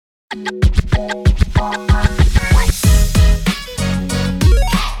Hi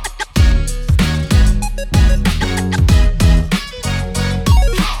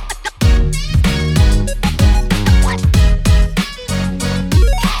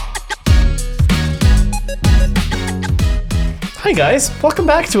guys, welcome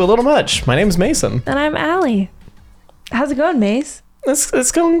back to A Little Much. My name's Mason. And I'm Aly. How's it going, Mace?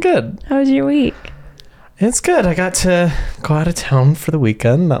 It's going good. How was your week? It's good. I got to go out of town for the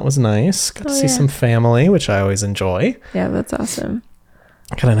weekend. That was nice. Got to see some family, which I always enjoy. Yeah, that's awesome.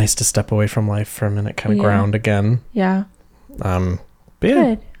 Kind of nice to step away from life for a minute, kind of ground again. Yeah. But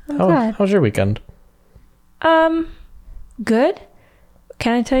Good. I'm glad. How was your weekend? Good.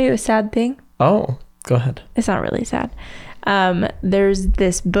 Can I tell you a sad thing? Oh, go ahead. It's not really sad. There's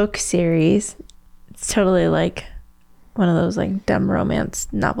this book series. It's totally like one of those like dumb romance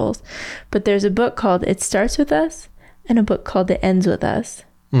novels. But there's a book called It Starts With Us and a book called It Ends With Us.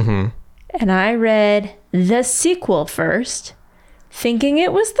 Mm-hmm. And I read the sequel first, thinking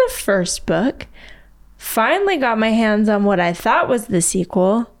it was the first book. Finally got my hands on what I thought was the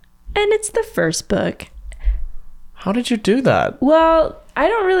sequel, and it's the first book. How did you do that? Well, I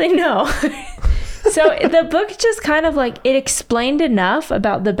don't really know. So the book just kind of like, it explained enough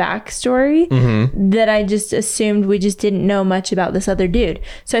about the backstory that I just assumed we just didn't know much about this other dude.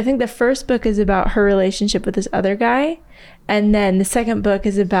 So I think the first book is about her relationship with this other guy. And then the second book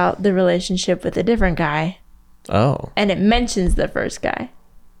is about the relationship with a different guy. Oh. And it mentions the first guy.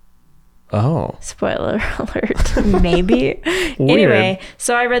 Oh. Spoiler alert. Maybe. Anyway,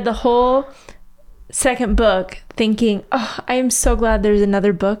 so I read the whole second book thinking, oh, I am so glad there's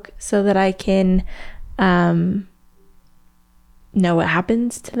another book so that I can know what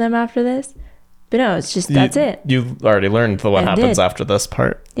happens to them after this. But no, it's just, that's it. You already learned what happens after this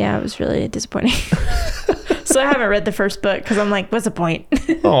part. Yeah, it was really disappointing. So I haven't read the first book because I'm like, what's the point?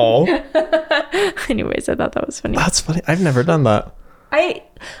 Oh. Anyways, I thought that was funny. That's funny. I've never done that. I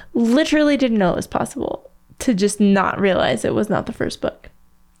literally didn't know it was possible to just not realize it was not the first book.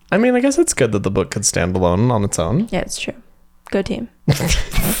 I mean, I guess it's good that the book could stand alone on its own. Yeah, it's true. Go team. So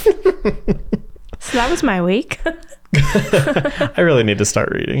that was my week. I really need to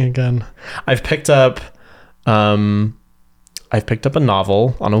start reading again. I've picked up a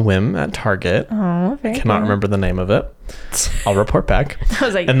novel on a whim at Target. Oh, I cannot remember the name of it. I'll report back. I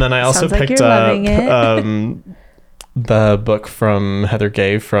was like, and then I also picked up the book from Heather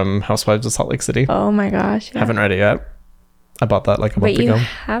Gay from Housewives of Salt Lake City. Oh my gosh. Yeah. Haven't read it yet. I bought that like a month ago. But you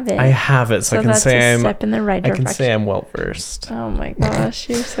have it. I have it, so I can say step in the right direction. I can say I'm well versed. Oh my gosh,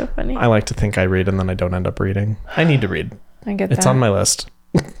 you're so funny. I like to think I read and then I don't end up reading. I need to read. I get that. It's on my list.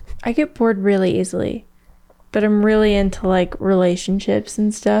 I get bored really easily, but I'm really into like relationships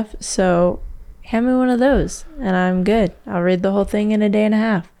and stuff. So hand me one of those and I'm good. I'll read the whole thing in a day and a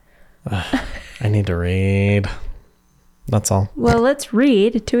half. I need to read. That's all. Well, let's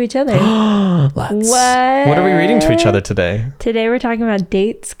read to each other. What are we reading to each other today? Today we're talking about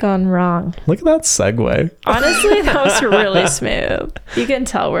dates gone wrong. Look at that segue. Honestly, that was really smooth. You can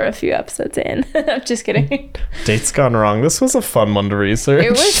tell we're a few episodes in. I'm just kidding. Dates gone wrong. This was a fun one to research.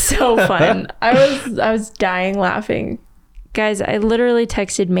 It was so fun. I was dying laughing. Guys, I literally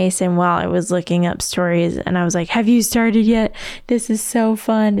texted Mason while I was looking up stories and I was like, have you started yet? This is so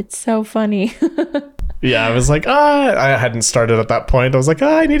fun. It's so funny. Yeah, I was like, I hadn't started at that point. I was like,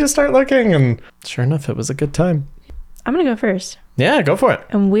 I need to start looking. And sure enough, it was a good time. I'm going to go first. Yeah, go for it.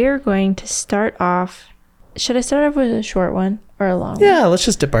 And we're going to start off. Should I start off with a short one or a long one? Yeah, let's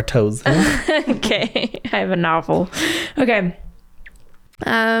just dip our toes. Okay, I have a novel. Okay.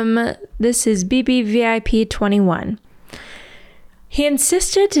 This is BBVIP 21. He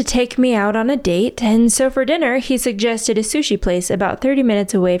insisted to take me out on a date, and so for dinner, he suggested a sushi place about 30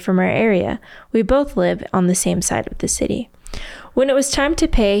 minutes away from our area. We both live on the same side of the city. When it was time to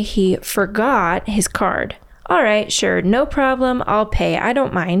pay, he forgot his card. All right, sure, no problem, I'll pay, I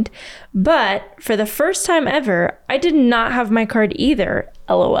don't mind. But for the first time ever, I did not have my card either,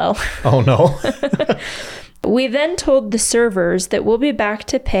 LOL. Oh no. We then told the servers that we'll be back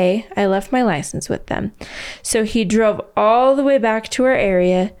to pay. I left my license with them. So he drove all the way back to our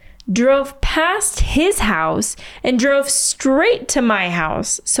area, drove past his house, and drove straight to my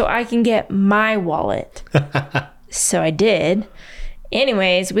house so I can get my wallet. So I did.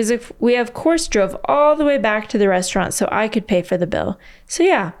 Anyways, we of course drove all the way back to the restaurant so I could pay for the bill. So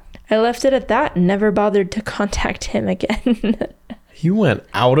yeah, I left it at that and never bothered to contact him again. You went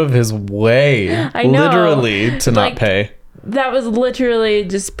out of his way, I know, literally, to not pay. That was literally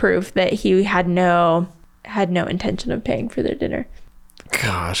just proof that he had no intention of paying for their dinner.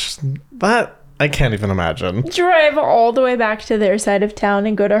 Gosh, that I can't even imagine. Drive all the way back to their side of town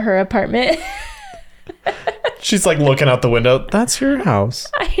and go to her apartment. She's like looking out the window. That's your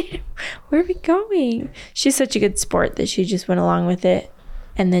house. Where are we going? She's such a good sport that she just went along with it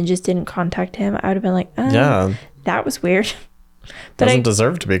and then just didn't contact him. I would have been like, yeah, that was weird. But doesn't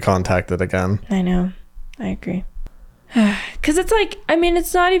deserve to be contacted again. I know. I agree. Because it's like, I mean,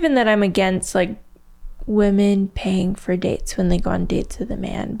 it's not even that I'm against like women paying for dates when they go on dates with a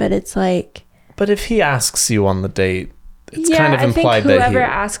man, but it's like. But if he asks you on the date, it's kind of implied that whoever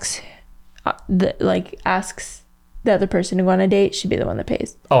asks the other person to go on a date should be the one that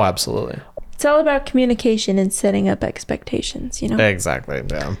pays. Oh, absolutely. It's all about communication and setting up expectations, you know? Exactly,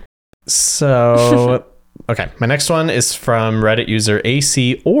 yeah. So, okay. My next one is from Reddit user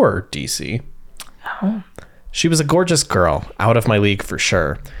AC or DC. Oh. She was a gorgeous girl, out of my league for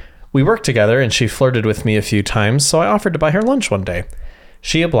sure. We worked together and she flirted with me a few times, so I offered to buy her lunch one day.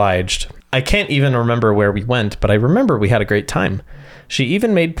 She obliged. I can't even remember where we went, but I remember we had a great time. She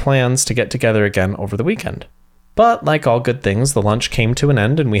even made plans to get together again over the weekend. But like all good things, the lunch came to an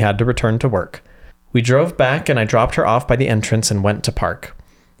end and we had to return to work. We drove back and I dropped her off by the entrance and went to park.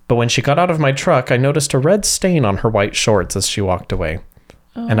 But when she got out of my truck, I noticed a red stain on her white shorts as she walked away.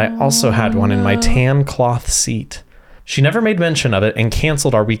 And I also had one in my tan cloth seat. She never made mention of it and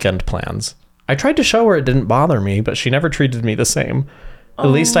canceled our weekend plans. I tried to show her it didn't bother me, but she never treated me the same. At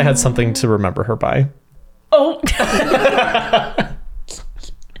least I had something to remember her by. Oh.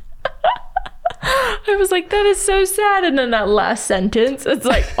 I was like, that is so sad. And then that last sentence, it's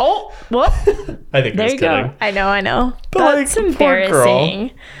like, oh, what? I think there you kidding. Go. I know. But that's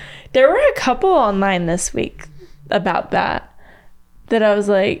embarrassing. There were a couple online this week about that I was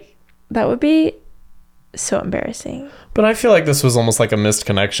like, that would be so embarrassing. But I feel like this was almost like a missed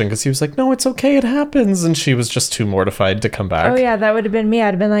connection because he was like, no, it's okay, it happens. And she was just too mortified to come back. Oh, yeah, that would have been me.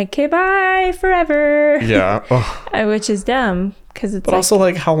 I'd have been like, okay, bye forever. Yeah. Which is dumb because it's But also,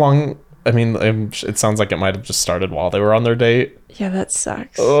 like, how long... I mean, it sounds like it might have just started while they were on their date. Yeah, that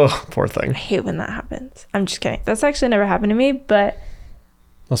sucks. Ugh, poor thing. I hate when that happens. I'm just kidding. That's actually never happened to me, but...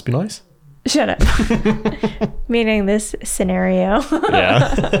 Must be nice. Shut up. Meaning this scenario.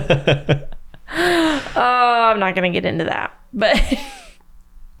 Yeah. Oh, I'm not going to get into that, but...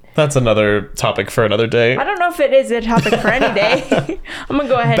 That's another topic for another day. I don't know if it is a topic for any day. I'm going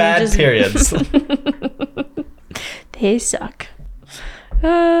to go ahead and just... Bad periods. They suck.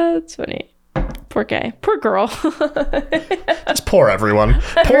 That's funny. Poor guy. Poor girl. Just poor everyone.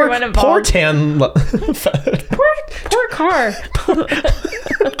 Everyone involved. Poor tan... poor car.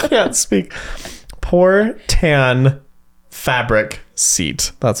 Can't speak. Poor tan fabric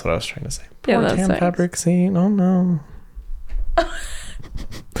seat. That's what I was trying to say. Poor tan fabric seat. Oh no.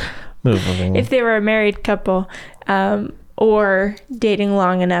 Moving. If they were a married couple, or dating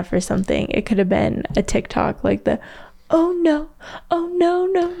long enough or something, it could have been a TikTok like the oh no,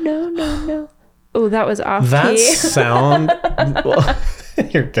 no. Oh, that was off that key. Sound.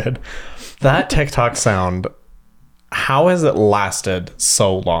 You're good. That TikTok sound. How has it lasted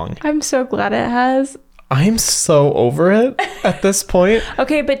so long? I'm so glad it has. I'm so over it at this point.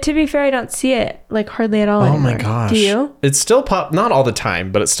 Okay, but to be fair, I don't see it like hardly at all anymore. Oh my gosh. Do you? It still not all the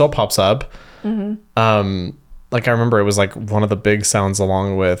time, but it still pops up. Mm-hmm. Like I remember it was like one of the big sounds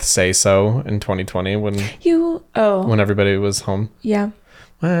along with Say So in 2020 when everybody was home. Yeah.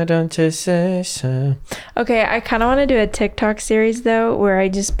 Why don't you say so? Okay, I kind of want to do a TikTok series though where I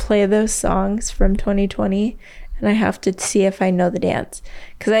just play those songs from 2020 and I have to see if I know the dance.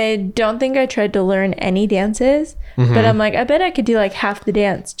 Because I don't think I tried to learn any dances, but I'm like, I bet I could do like half the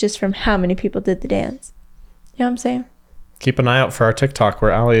dance just from how many people did the dance. You know what I'm saying? Keep an eye out for our TikTok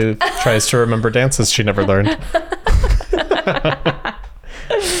where Aly tries to remember dances she never learned.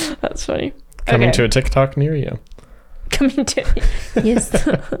 That's funny. Coming to a TikTok near you. Coming to... Yes.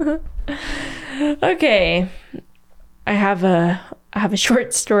 Okay. I have a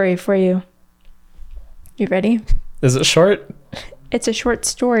short story for you. You ready? Is it short? It's a short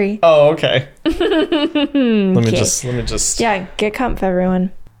story. Oh, okay. Let me just. Yeah, get comfy,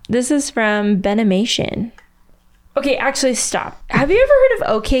 everyone. This is from Benimation. Okay, actually, stop. Have you ever heard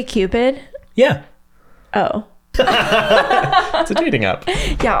of OkCupid? Yeah. Oh. It's a dating app.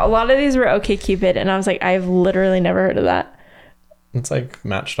 Yeah, a lot of these were OkCupid, and I was like, I've literally never heard of that. It's like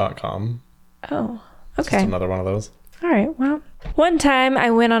Match.com. Oh, okay. Just another one of those. All right, well. One time, I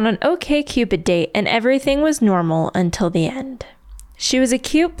went on an OkCupid date, and everything was normal until the end. She was a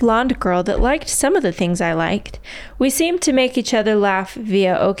cute blonde girl that liked some of the things I liked. We seemed to make each other laugh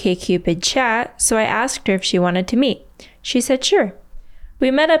via OkCupid chat, so I asked her if she wanted to meet. She said sure. We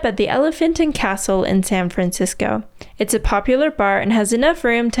met up at the Elephant and Castle in San Francisco. It's a popular bar and has enough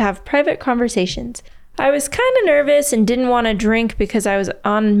room to have private conversations. I was kind of nervous and didn't want to drink because I was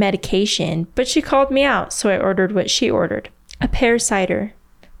on medication, but she called me out, so I ordered what she ordered. A pear cider.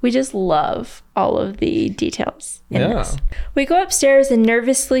 We just love all of the details in this. We go upstairs and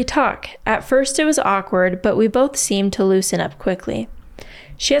nervously talk. At first it was awkward, but we both seemed to loosen up quickly.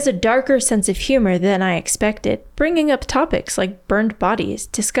 She has a darker sense of humor than I expected, bringing up topics like burned bodies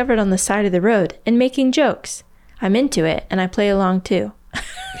discovered on the side of the road and making jokes. I'm into it, and I play along too.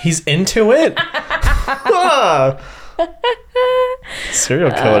 He's into it?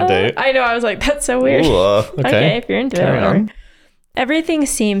 Serial killer date. I know, I was like, that's so weird. Ooh, Okay, if you're into Carry it, whatever. on. Everything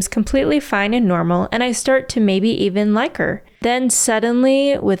seems completely fine and normal, and I start to maybe even like her. Then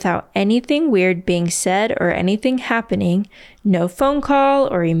suddenly, without anything weird being said or anything happening, no phone call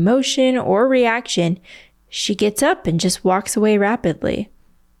or emotion or reaction, she gets up and just walks away rapidly.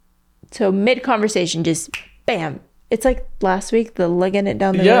 So mid-conversation, just bam. It's like last week, the lugging it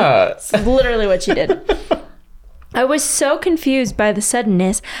down the road. It's literally what she did. I was so confused by the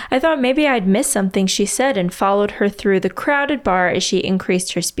suddenness, I thought maybe I'd missed something she said and followed her through the crowded bar as she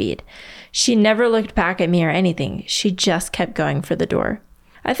increased her speed. She never looked back at me or anything. She just kept going for the door.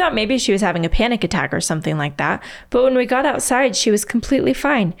 I thought maybe she was having a panic attack or something like that, but when we got outside, she was completely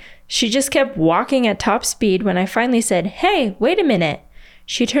fine. She just kept walking at top speed when I finally said, "Hey, wait a minute."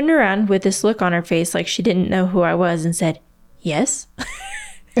 She turned around with this look on her face like she didn't know who I was and said, "Yes?"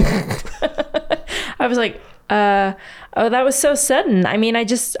 I was like, oh, that was so sudden. I mean,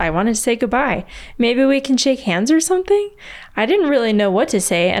 I wanted to say goodbye. Maybe we can shake hands or something? I didn't really know what to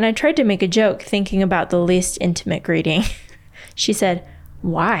say, and I tried to make a joke, thinking about the least intimate greeting. She said,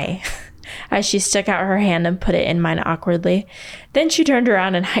 "Why?" as she stuck out her hand and put it in mine awkwardly. Then she turned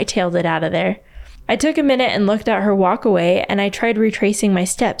around and hightailed it out of there. I took a minute and looked at her walk away, and I tried retracing my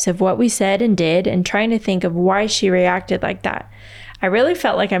steps of what we said and did and trying to think of why she reacted like that. I really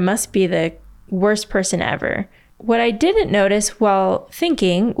felt like I must be the worst person ever. What I didn't notice while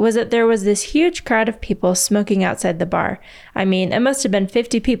thinking was that there was this huge crowd of people smoking outside the bar. I mean, it must have been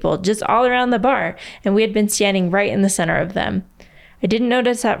 50 people just all around the bar, and we had been standing right in the center of them. I didn't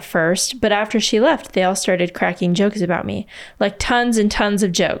notice at first, but after she left, they all started cracking jokes about me, like tons and tons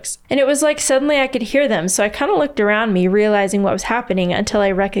of jokes. And it was like suddenly I could hear them, so I kind of looked around me, realizing what was happening until I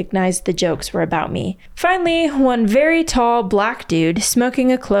recognized the jokes were about me. Finally, one very tall black dude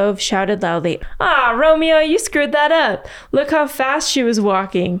smoking a clove shouted loudly, "Ah, Romeo, you screwed that up. Look how fast she was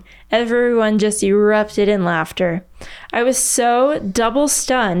walking." Everyone just erupted in laughter. I was so double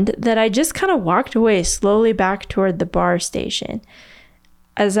stunned that I just kind of walked away slowly back toward the bar station.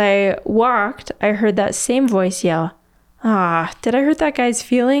 As I walked, I heard that same voice yell, "Ah, did I hurt that guy's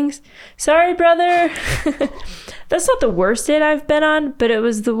feelings? Sorry, brother." That's not the worst date I've been on, but it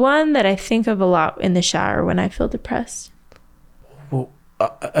was the one that I think of a lot in the shower when I feel depressed. Well,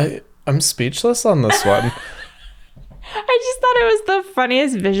 I'm speechless on this one. I just thought it was the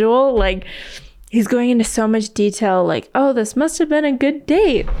funniest visual. Like, he's going into so much detail, like, oh, this must have been a good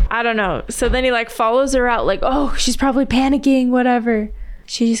date. I don't know. So then he like follows her out, like, oh, she's probably panicking, whatever.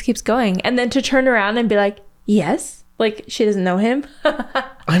 She just keeps going. And then to turn around and be like, "Yes?" Like she doesn't know him.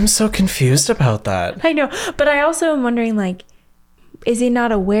 I'm so confused about that. I know. But I also am wondering, like, is he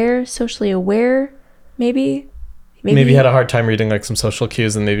not aware, socially aware? Maybe he had a hard time reading like some social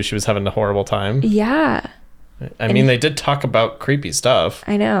cues, and maybe she was having a horrible time. Yeah. I mean, they did talk about creepy stuff.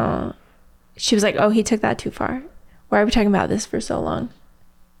 I know. She was like, "Oh, he took that too far. Why are we talking about this for so long?"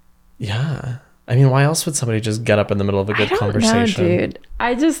 Yeah. I mean, why else would somebody just get up in the middle of a good conversation? No, dude.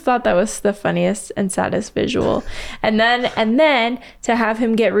 I just thought that was the funniest and saddest visual. And then to have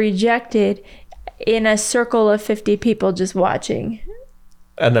him get rejected in a circle of 50 people just watching.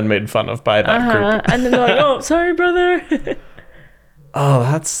 And then made fun of by that group. And then they're like, "Oh, sorry, brother." Oh,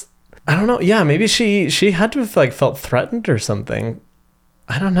 that's... I don't know. Yeah, maybe she had to have like felt threatened or something.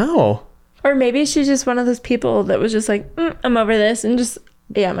 I don't know. Or maybe she's just one of those people that was just like, "I'm over this," and just,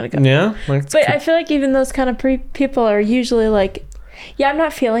 yeah, I'm gonna go. Yeah. But I feel like even those kind of people are usually like, "Yeah, I'm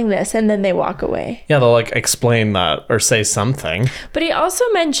not feeling this," and then they walk away. Yeah, they'll like explain that or say something. But he also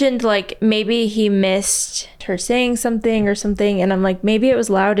mentioned like maybe he missed her saying something or something, and I'm like, maybe it was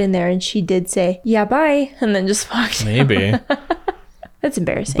loud in there and she did say, "Yeah, bye," and then just walked Maybe. That's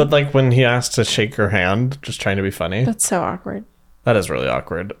embarrassing. But like when he asked to shake her hand, just trying to be funny. That's so awkward. That is really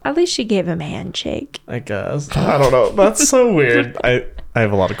awkward. At least she gave him a handshake. I guess. I don't know. That's so weird. I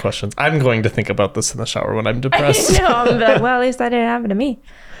have a lot of questions. I'm going to think about this in the shower when I'm depressed. No, I'm like, well, at least that didn't happen to me.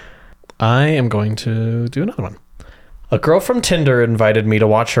 I am going to do another one. A girl from Tinder invited me to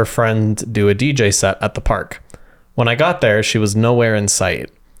watch her friend do a DJ set at the park. When I got there, she was nowhere in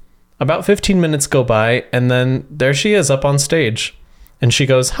sight. About 15 minutes go by, and then there she is up on stage. And she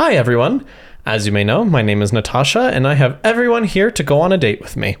goes, "Hi, everyone. As you may know, my name is Natasha, and I have everyone here to go on a date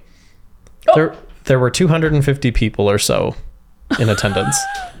with me." Oh. There were 250 people or so in attendance.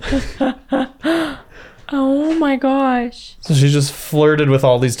 Oh my gosh. So she just flirted with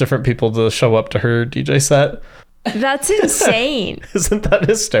all these different people to show up to her DJ set. That's insane. Isn't that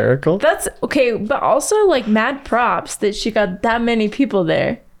hysterical? That's okay, but also like mad props that she got that many people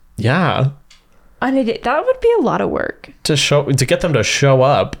there. Yeah. On a date. That would be a lot of work. To get them to show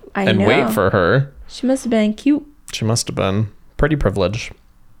up and wait for her. She must have been cute. She must have been. Pretty privileged.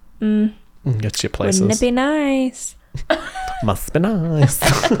 Gets you places. Wouldn't it be nice? Must be nice.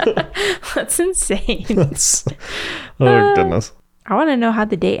 That's insane. Oh, goodness. I want to know how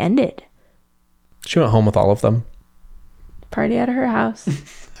the date ended. She went home with all of them. Party at her house.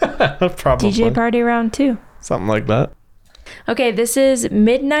 Probably. DJ party round 2. Something like that. Okay, this is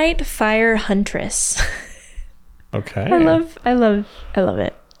Midnight Fire Huntress. Okay. I love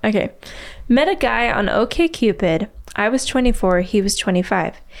it. Okay. Met a guy on OkCupid. I was 24, he was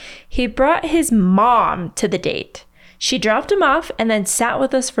 25. He brought his mom to the date. She dropped him off and then sat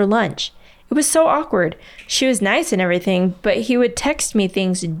with us for lunch. It was so awkward. She was nice and everything, but he would text me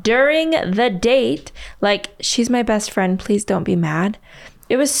things during the date, like, "She's my best friend, please don't be mad."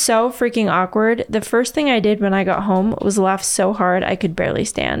 It was so freaking awkward. The first thing I did when I got home was laugh so hard I could barely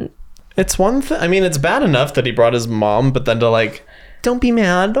stand. It's one thing. I mean, it's bad enough that he brought his mom, but then to like, "Don't be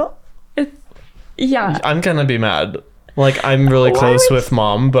mad." Yeah. I'm gonna be mad. Like, I'm really close with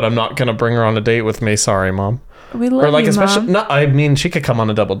mom, but I'm not gonna bring her on a date with me. Sorry, mom. We love or like, you, especially, Mom. no, I mean, she could come on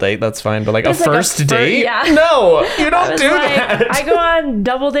a double date. That's fine. But like a first date? Yeah. No, you don't do that. I go on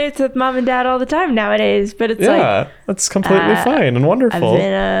double dates with mom and dad all the time nowadays, but it's that's completely fine and wonderful. I've been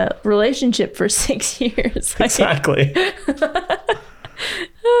in a relationship for 6 years. Exactly.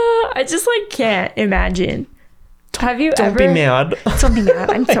 I just like can't imagine. Have you Don't ever? be mad. Don't be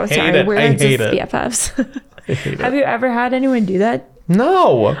mad. I'm so sorry. We're I just hate it. BFFs. I hate Have it. you ever had anyone do that?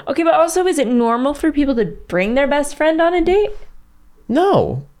 No. Okay, but also, is it normal for people to bring their best friend on a date?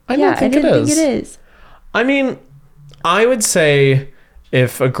 No. I don't think I didn't think it is. I mean, I would say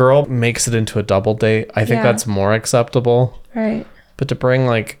if a girl makes it into a double date, I think that's more acceptable. Right. But to bring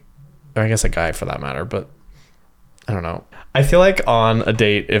like, or I guess a guy for that matter, but I don't know. I feel like on a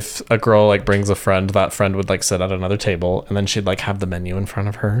date, if a girl like brings a friend, that friend would like sit at another table and then she'd like have the menu in front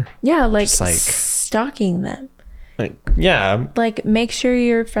of her. Yeah, like Just, like stalking them. Like, yeah. Like, make sure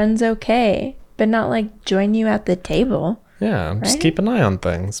your friend's okay, but not like join you at the table. Yeah, just keep an eye on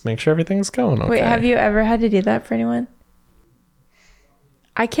things. Make sure everything's going okay. Wait, have you ever had to do that for anyone?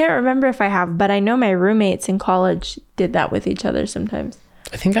 I can't remember if I have, but I know my roommates in college did that with each other sometimes.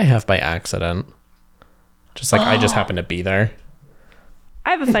 I think I have by accident. Just like I just happened to be there.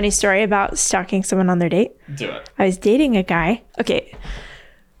 I have a funny story about stalking someone on their date. Do it. I was dating a guy. Okay.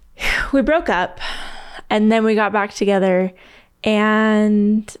 We broke up and then we got back together,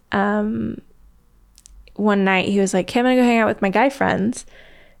 and one night he was like, "Okay, I'm gonna go hang out with my guy friends."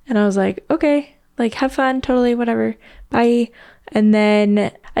 And I was like, "Okay, like have fun, totally, whatever, bye." And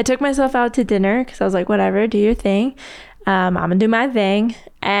then I took myself out to dinner because I was like, whatever, do your thing. I'm gonna do my thing.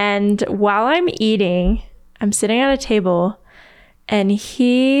 And while I'm eating, I'm sitting at a table and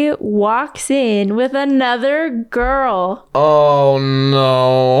he walks in with another girl. Oh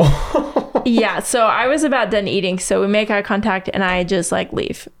no. Yeah, so I was about done eating, so we make eye contact and I just like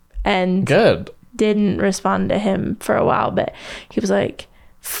leave. And good. Didn't respond to him for a while, but he was like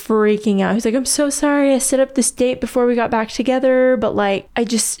freaking out. He's like, "I'm so sorry, I set up this date before we got back together, but like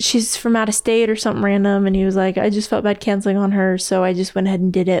she's from out of state or something random." And he was like, "I just felt bad canceling on her, so I just went ahead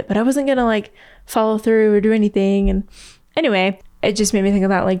and did it, but I wasn't gonna like follow through or do anything." And anyway, it just made me think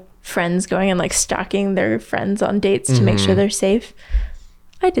about like friends going and like stalking their friends on dates to make sure they're safe.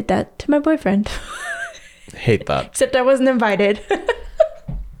 I did that to my boyfriend. Hate that. Except I wasn't invited.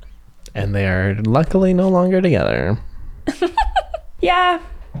 And they are luckily no longer together. Yeah.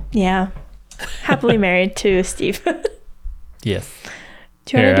 Happily married to Steve. Yes.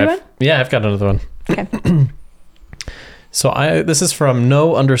 Do you want to do one? Yeah, I've got another one. Okay. So this is from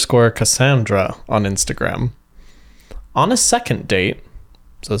no_Cassandra on Instagram. On a second date,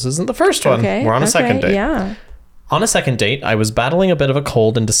 so this isn't the first one. Okay. We're on a second date. Yeah. On a second date, I was battling a bit of a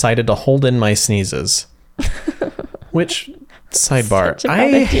cold and decided to hold in my sneezes. Which, sidebar,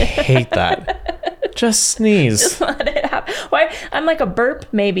 I hate that. Just sneeze. Just let it happen. Why? I'm like a burp,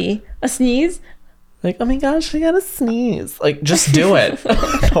 maybe. A sneeze. Like, oh my gosh, I gotta sneeze. Like, just do it.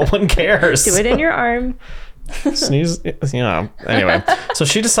 No one cares. Do it in your arm. Sneeze. Yeah. Anyway, so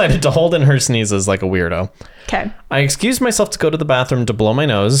she decided to hold in her sneezes like a weirdo. Okay. I excused myself to go to the bathroom to blow my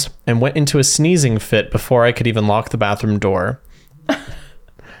nose and went into a sneezing fit before I could even lock the bathroom door.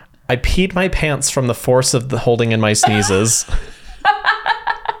 I peed my pants from the force of the holding in my sneezes.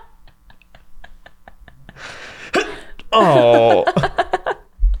 Oh.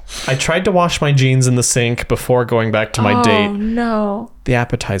 I tried to wash my jeans in the sink before going back to my date. Oh, no. The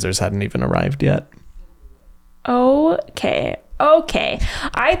appetizers hadn't even arrived yet. Okay.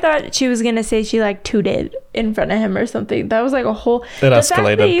 I thought she was going to say she like tooted in front of him or something. That was like a whole... It escalated. The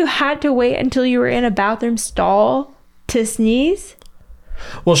fact that you had to wait until you were in a bathroom stall to sneeze?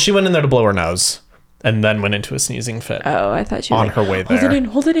 Well, she went in there to blow her nose and then went into a sneezing fit. Oh, I thought she was on like, her way there.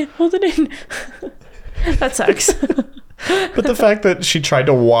 Hold it in. That sucks. But the fact that she tried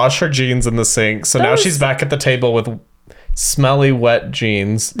to wash her jeans in the sink, so now she's back at the table with smelly, wet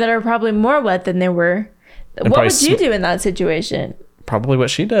jeans. That are probably more wet than they were. And what would you do in that situation? Probably what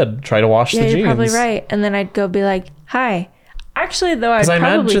she did. Try to wash the jeans. You're probably right. And then I'd go be like, hi. Actually, though, I'd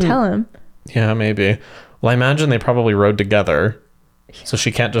probably tell him. Yeah, maybe. Well, I imagine they probably rode together. So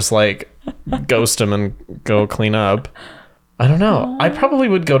she can't just like ghost him and go clean up. I don't know. I probably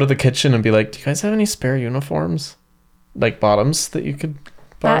would go to the kitchen and be like, do you guys have any spare uniforms? Like bottoms that you could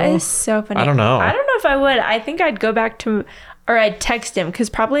borrow? That is so funny. I don't know. I don't know if I would. I think I'd go back to, or I'd text him because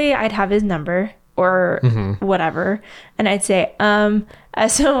probably I'd have his number or whatever. And I'd say,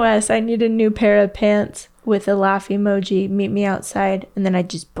 SOS, I need a new pair of pants with a laugh emoji. Meet me outside. And then I'd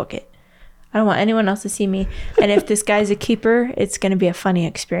just book it. I don't want anyone else to see me. And if this guy's a keeper, it's going to be a funny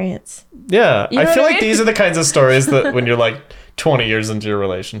experience. Yeah. You know I feel what like I mean? these are the kinds of stories that when you're like 20 years into your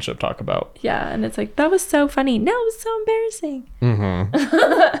relationship talk about. Yeah. And it's like, that was so funny. No, it was so embarrassing.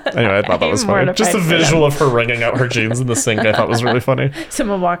 Anyway, I thought that was funny. Just the visual of her wringing out her jeans in the sink I thought was really funny.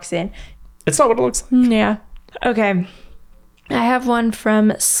 Someone walks in. It's not what it looks like. Yeah. Okay. I have one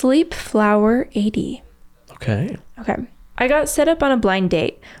from Sleepflower80. Okay. I got set up on a blind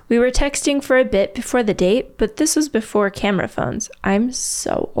date. We were texting for a bit before the date, but this was before camera phones. I'm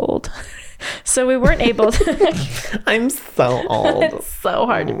so old. So we weren't able to... I'm so old. It's so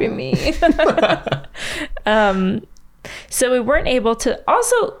hard to be me. So we weren't able to...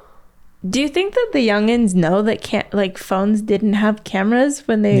 Also, do you think that the youngins know that phones didn't have cameras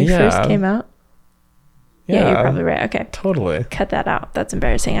when they first came out? Yeah, you're probably right. Okay. Totally. Cut that out. That's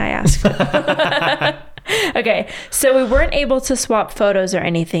embarrassing. I asked. Okay, so we weren't able to swap photos or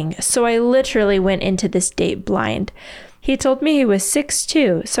anything, so I literally went into this date blind. He told me he was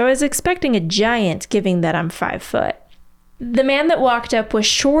 6'2", so I was expecting a giant, given that I'm 5 foot. The man that walked up was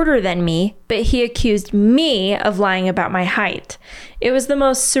shorter than me, but he accused me of lying about my height. It was the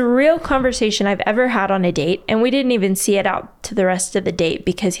most surreal conversation I've ever had on a date, and we didn't even see it out to the rest of the date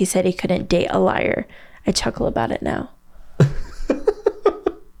because he said he couldn't date a liar. I chuckle about it now.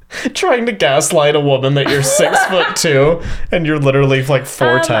 Trying to gaslight a woman that you're 6'2" and you're literally like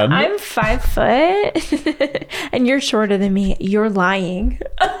 4'10". I'm 5 foot and you're shorter than me. You're lying.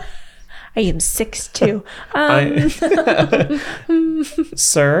 I am 6'2".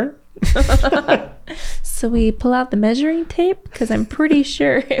 Sir? So we pull out the measuring tape because I'm pretty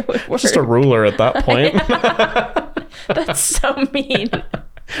sure it would work. Just a ruler at that point. That's so mean.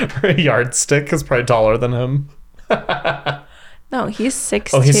 Her yardstick is probably taller than him. No, he's 6'2".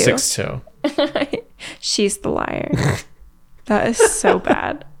 Oh, he's 6'2". She's the liar. That is so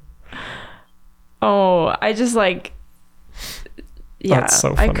bad. Oh, I just like... Yeah, that's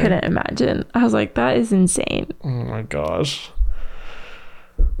so funny. I couldn't imagine. I was like, that is insane. Oh my gosh.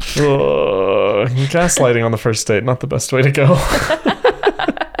 Gaslighting on the first date, not the best way to go.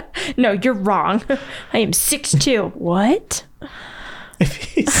 No, you're wrong. I am 6'2". What? If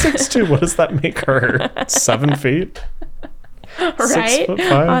he's 6'2", what does that make her? 7 feet? Right?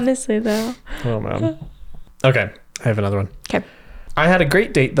 6'5"? Honestly, though. Oh, man. Okay, I have another one. Okay. I had a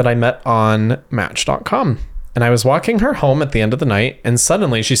great date that I met on Match.com, and I was walking her home at the end of the night, and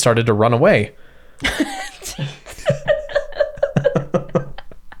suddenly she started to run away.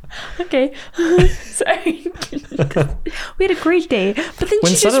 Okay. Sorry. We had a great day, but then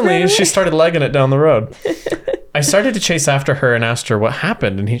When suddenly she started legging it down the road. I started to chase after her and asked her what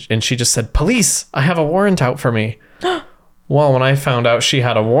happened, and she just said, "Police, I have a warrant out for me." Well, when I found out she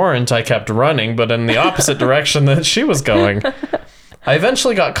had a warrant, I kept running, but in the opposite direction that she was going. I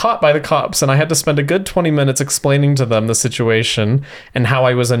eventually got caught by the cops, and I had to spend a good 20 minutes explaining to them the situation and how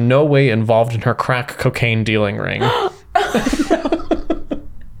I was in no way involved in her crack cocaine dealing ring.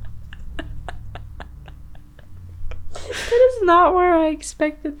 That is not where I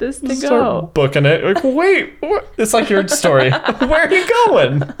expected this to Start go. booking it. Like, wait, what? It's like your story. Where are you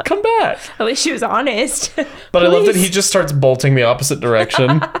going? Come back. At least she was honest. But I love that he just starts bolting the opposite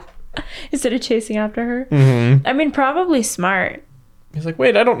direction. Instead of chasing after her. Mm-hmm. I mean, probably smart. He's like,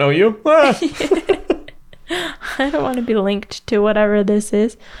 wait, I don't know you. Ah. I don't want to be linked to whatever this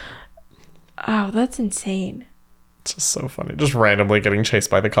is. Oh, that's insane. It's just so funny. Just randomly getting chased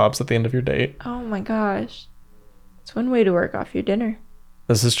by the cops at the end of your date. Oh my gosh. It's one way to work off your dinner.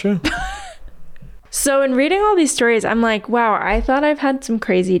 This is true. So in reading all these stories, I'm like, wow, I thought I've had some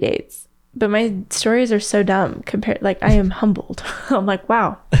crazy dates. But my stories are so dumb compared. Like, I am humbled. I'm like,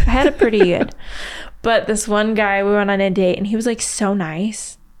 wow, I had it pretty good. But this one guy, we went on a date and he was like so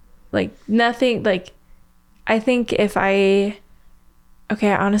nice. Like nothing, like, I think I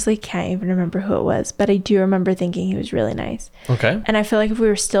honestly can't even remember who it was, but I do remember thinking he was really nice. Okay. And I feel like if we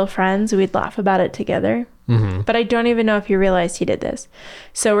were still friends, we'd laugh about it together. Mm-hmm. But I don't even know if he realized he did this.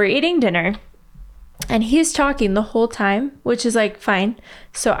 So we're eating dinner and he's talking the whole time, which is like fine.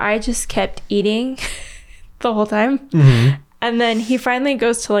 So I just kept eating the whole time. Mm-hmm. And then he finally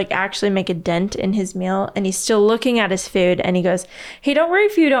goes to like actually make a dent in his meal and he's still looking at his food and he goes, hey, don't worry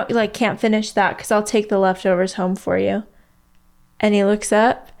if you can't finish that because I'll take the leftovers home for you. And he looks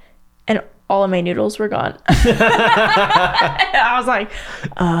up and all of my noodles were gone. I was like,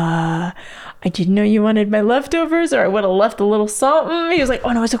 I didn't know you wanted my leftovers or I would have left a little something. He was like,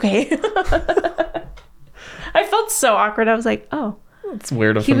 oh no, it's okay. I felt so awkward. I was like, oh. It's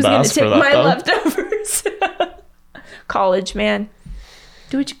weird of He him was to going to ask take for that, my though. leftovers. College, man.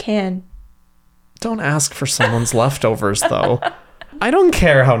 Do what you can. Don't ask for someone's leftovers, though. I don't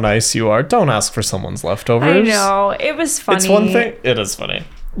care how nice you are. Don't ask for someone's leftovers. I know. It was funny. It's one thing. It is funny.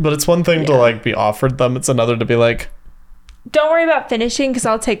 But it's one thing to, like, be offered them. It's another to be like, don't worry about finishing because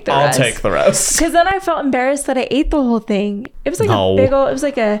I'll take the rest. I'll take the rest. Because then I felt embarrassed that I ate the whole thing. It was like a big old, it was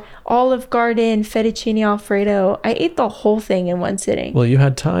like a Olive Garden fettuccine Alfredo. I ate the whole thing in one sitting. Well, you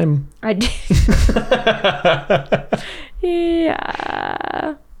had time. I did.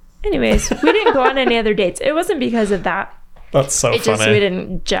 Yeah. Anyways, we didn't go on any other dates. It wasn't because of that. That's so It funny. just, we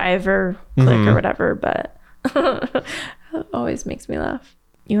didn't jive or click or whatever, but it always makes me laugh.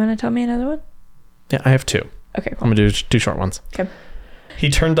 You want to tell me another one? Yeah, I have two. Okay, cool. I'm going to do two short ones. Okay. He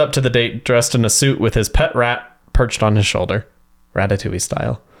turned up to the date dressed in a suit with his pet rat perched on his shoulder. Ratatouille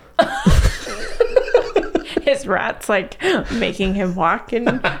style. His rat's like making him walk and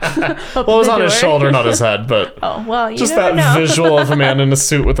Well, it was on his shoulder, not his head, but oh well, you just never that know. visual of a man in a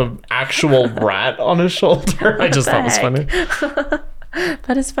suit with an actual rat on his shoulder. I just thought was funny.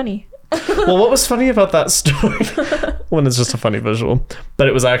 That is funny. Well, what was funny about that story? When it's just a funny visual, but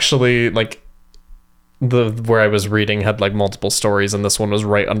it was actually like where I was reading had like multiple stories, and this one was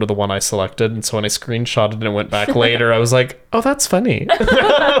right under the one I selected. And so when I screenshotted it and went back later, I was like, "Oh, that's funny."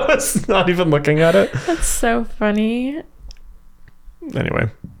 I was not even looking at it. That's so funny. Anyway,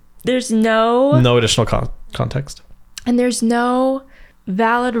 There's no additional context. And there's no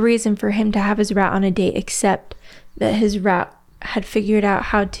valid reason for him to have his rat on a date except that his rat had figured out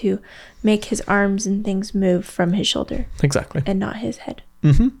how to make his arms and things move from his shoulder Exactly. and not his head.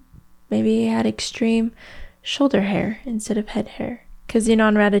 Mm-hmm. Maybe he had extreme shoulder hair instead of head hair. Because, you know,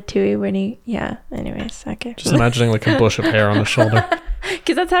 on Ratatouille, when anyways, okay. Just imagining like a bush of hair on his shoulder.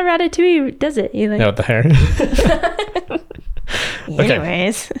 Because that's how Ratatouille does it. You like, Yeah, with the hair.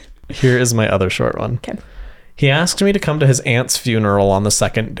 anyways. Here is my other short one. Okay. He asked me to come to his aunt's funeral on the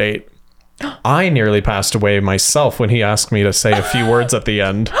second date. I nearly passed away myself when he asked me to say a few words at the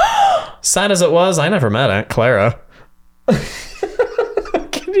end. Sad as it was, I never met Aunt Clara.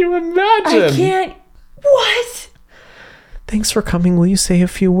 Can you imagine? I can't. What? Thanks for coming. Will you say a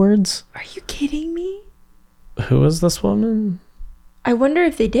few words? Are you kidding me? Who is this woman? I wonder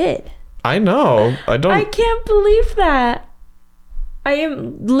if they did. I know. I can't believe that. I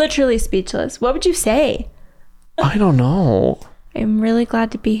am literally speechless. What would you say? I don't know. I'm really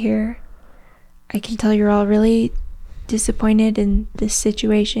glad to be here. I can tell you're all really disappointed in this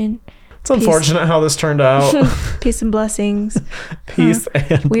situation. It's unfortunate how this turned out. Peace and blessings. Peace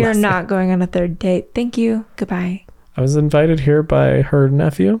and We are blessings. not going on a third date. Thank you. Goodbye. I was invited here by her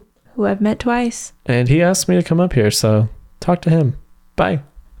nephew, Who I've met twice. and he asked me to come up here, so talk to him. Bye.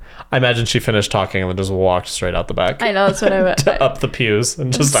 I imagine she finished talking and then just walked straight out the back. I know, that's what I went. Up the pews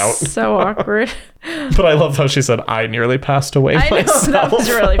and just out. So awkward. But I love how she said, I nearly passed away I know, myself. that was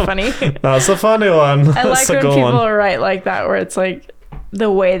really funny. That's a funny one. I like That's a when good people one. write like that, where it's like the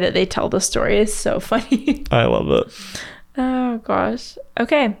way that they tell the story is so funny. I love it. Oh gosh.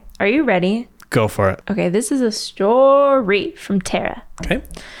 Okay, are you ready? Go for it. Okay, this is a story from Tara. Okay.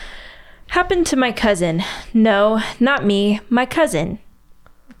 Happened to my cousin. No, not me. My cousin.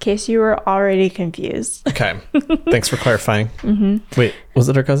 In case you were already confused. Okay. Thanks for clarifying. Wait, was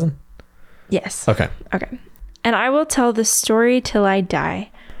it her cousin? Yes. Okay. Okay. And I will tell the story till I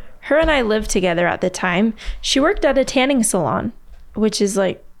die. Her and I lived together at the time. She worked at a tanning salon, which is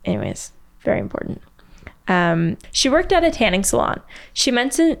like, anyways, very important. She worked at a tanning salon. She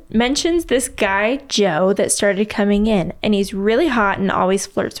mentions this guy, Joe, that started coming in, and he's really hot and always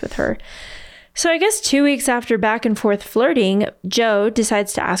flirts with her. So I guess 2 weeks after back and forth flirting, Joe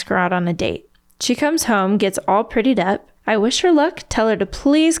decides to ask her out on a date. She comes home, gets all prettied up. I wish her luck, tell her to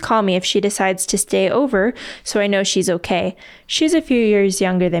please call me if she decides to stay over so I know she's okay. She's a few years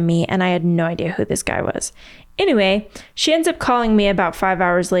younger than me, and I had no idea who this guy was. Anyway, she ends up calling me about 5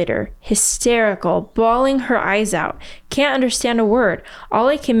 hours later, hysterical, bawling her eyes out. Can't understand a word. All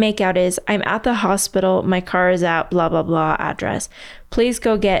I can make out is, I'm at the hospital, my car is at blah blah blah address. Please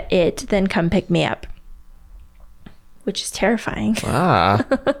go get it, then come pick me up. Which is terrifying. Ah.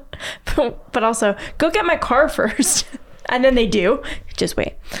 But also, go get my car first. And then they do. Just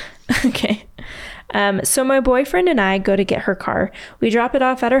wait. Okay. So my boyfriend and I go to get her car. We drop it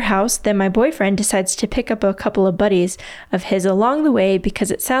off at her house. Then my boyfriend decides to pick up a couple of buddies of his along the way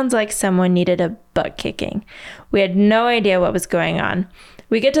because it sounds like someone needed a butt kicking. We had no idea what was going on.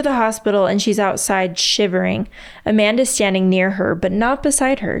 We get to the hospital and she's outside shivering. Amanda's standing near her, but not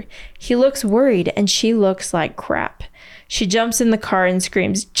beside her. He looks worried and she looks like crap. She jumps in the car and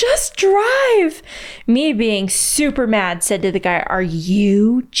screams, "Just drive!" Me, being super mad, said to the guy, "Are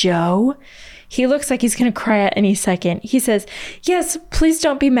you Joe?" He looks like he's going to cry at any second. He says, "Yes, please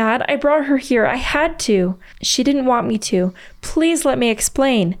don't be mad. I brought her here. I had to. She didn't want me to. Please let me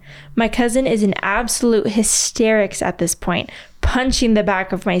explain." My cousin is in absolute hysterics at this point, punching the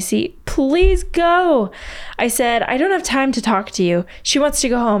back of my seat. "Please go." I said, "I don't have time to talk to you. She wants to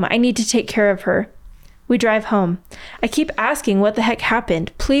go home. I need to take care of her." We drive home. I keep asking what the heck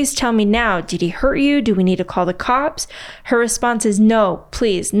happened. "Please tell me now. Did he hurt you? Do we need to call the cops?" Her response is, "No,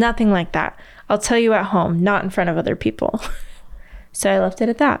 please, nothing like that. I'll tell you at home, not in front of other people." So I left it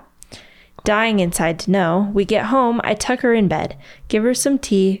at that. Dying inside to know. We get home, I tuck her in bed, give her some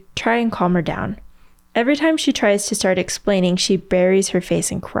tea, try and calm her down. Every time she tries to start explaining, she buries her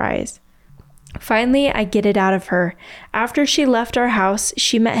face and cries. Finally, I get it out of her. After she left our house,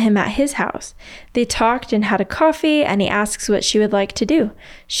 she met him at his house. They talked and had a coffee, and he asks what she would like to do.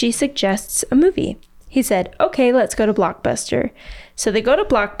 She suggests a movie. He said, "Okay, let's go to Blockbuster." So they go to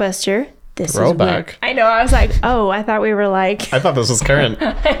Blockbuster. This Throwback. is weird. I know. I was like, oh, I thought we were like... I thought this was current.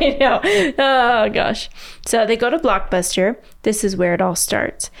 I know. Oh, gosh. So they go to Blockbuster. This is where it all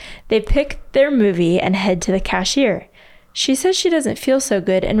starts. They pick their movie and head to the cashier. She says she doesn't feel so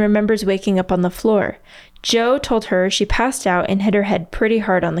good and remembers waking up on the floor. Joe told her she passed out and hit her head pretty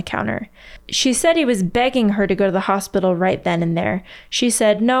hard on the counter. She said he was begging her to go to the hospital right then and there. She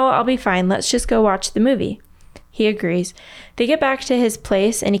said, "No, I'll be fine. Let's just go watch the movie." He agrees. They get back to his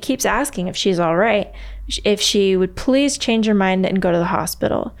place and he keeps asking if she's all right, if she would please change her mind and go to the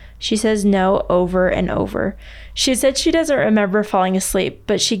hospital. She says no over and over. She said she doesn't remember falling asleep,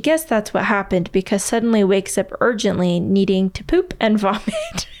 but she guessed that's what happened because suddenly wakes up urgently needing to poop and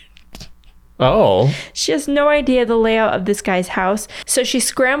vomit. Oh. She has no idea the layout of this guy's house, so she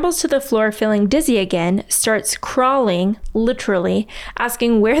scrambles to the floor feeling dizzy again, starts crawling, literally,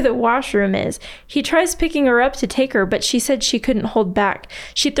 asking where the washroom is. He tries picking her up to take her, but she said she couldn't hold back.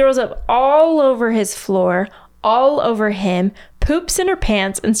 She throws up all over his floor, all over him, poops in her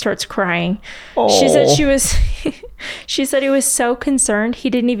pants, and starts crying. Oh. She said she said he was so concerned he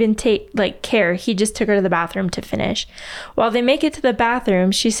didn't even care. He just took her to the bathroom to finish. While they make it to the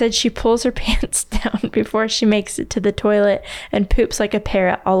bathroom, she said she pulls her pants down before she makes it to the toilet and poops like a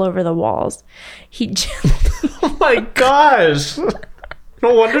parrot all over the walls. Oh my gosh.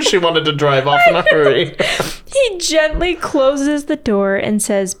 No wonder she wanted to drive off in a hurry. He gently closes the door and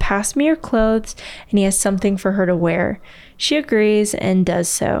says, "Pass me your clothes," and he has something for her to wear. She agrees and does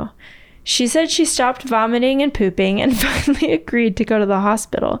so. She said she stopped vomiting and pooping and finally agreed to go to the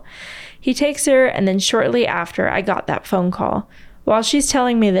hospital. He takes her, and then shortly after, I got that phone call. While she's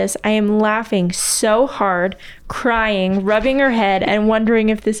telling me this, I am laughing so hard, crying, rubbing her head, and wondering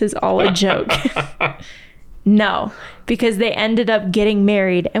if this is all a joke. No, because they ended up getting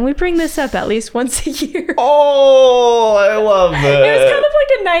married, and we bring this up at least once a year. Oh, I love it. It was kind of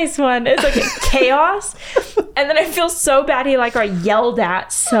like a nice one. It's like a chaos. And then I feel so bad. He got yelled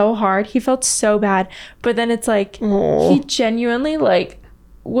at so hard. He felt so bad. But then it's like, he genuinely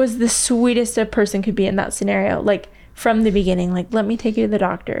was the sweetest a person could be in that scenario. From the beginning, let me take you to the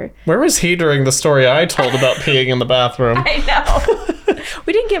doctor. Where was he during the story I told about peeing in the bathroom? I know.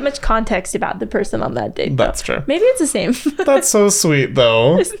 We didn't get much context about the person on that date. That's true. Maybe it's the same. That's so sweet,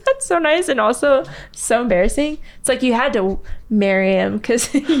 though. Isn't that so nice and also so embarrassing? It's like you had to marry him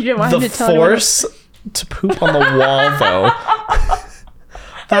because you didn't want him to tell anyone. The force to poop on the wall, though.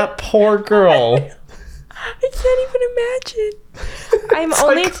 That poor girl. I can't even imagine.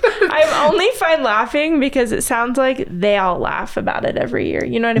 I'm only fine laughing because it sounds like they all laugh about it every year.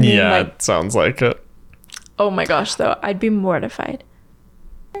 You know what I mean? Yeah, Like, it sounds like it. oh my gosh, though, I'd be mortified.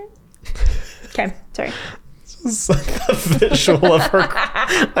 Okay, sorry. The visual of her.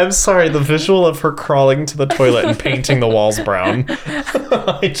 I'm sorry, the visual of her crawling to the toilet and painting the walls brown.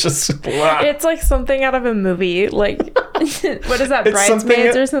 I just. It's like something out of a movie. Like, what is that, It's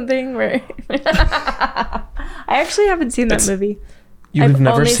Bridesmaids or something? Where I actually haven't seen that movie. You've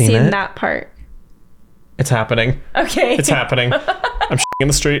never only seen seen it? that part. It's happening. Okay. It's happening. I'm in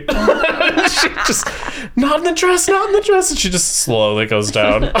the street. She just, not in the dress, not in the dress. And she just slowly goes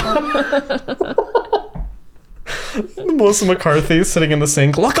down. Melissa McCarthy sitting in the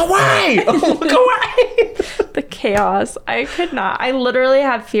sink. Look away! Look away! The chaos. I could not. I literally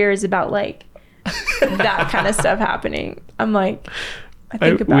have fears about like that kind of stuff happening. I'm like, I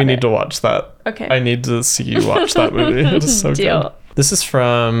think about it. We need to watch that. Okay. I need to see you watch that movie. It is so Deal. good. This is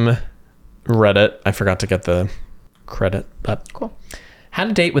from Reddit. I forgot to get the credit, but Cool. Had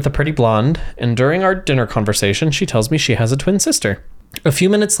a date with a pretty blonde, and during our dinner conversation, she tells me she has a twin sister. A few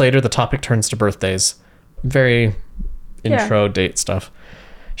minutes later, the topic turns to birthdays. Very intro date stuff.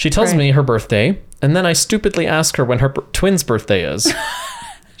 She tells me her birthday, and then I stupidly ask her when her twin's birthday is.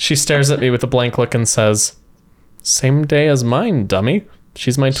 She stares at me with a blank look and says, "Same day as mine, dummy.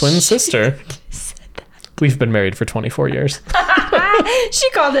 She's my twin sister." We've been married for 24 years. She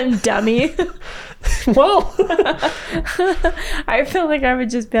called him dummy. Well, I feel like I would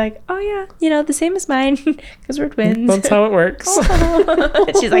just be like, oh yeah, you know, the same as mine because we're twins. that's how it works.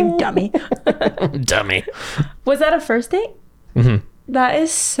 She's like, dummy. Dummy. Was that a first date? Mm-hmm. That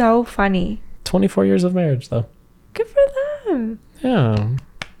is so funny. 24 years of marriage, though. Good for them. Yeah,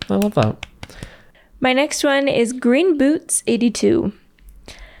 I love that. My next one is Green Boots 82.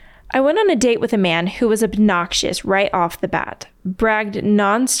 I went on a date with a man who was obnoxious right off the bat, bragged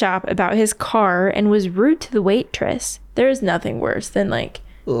nonstop about his car, and was rude to the waitress. There is nothing worse than like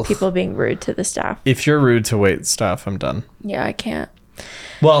people being rude to the staff. If you're rude to wait staff, I'm done. Yeah, I can't.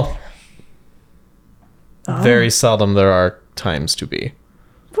 Well, very seldom there are times to be.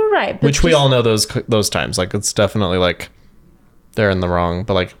 Well, right. But Which we all know those times. Like, it's definitely like they're in the wrong.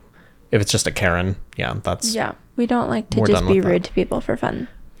 But like, if it's just a Karen, yeah, that's... Yeah, we don't like to We're just done be with rude that. to people for fun.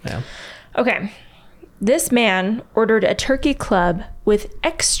 Yeah. Okay. This man ordered a turkey club with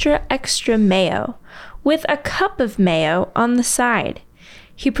extra mayo, with a cup of mayo on the side.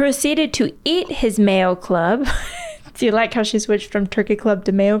 He proceeded to eat his mayo club. Do you like how she switched from turkey club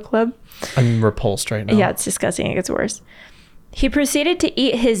to mayo club? I'm repulsed right now. Yeah, it's disgusting. It gets worse. He proceeded to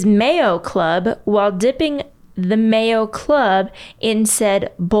eat his mayo club while dipping the mayo club in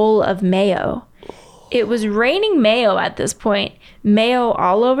said bowl of mayo. It was raining mayo at this point, mayo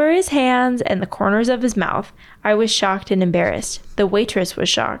all over his hands and the corners of his mouth. I was shocked and embarrassed. The waitress was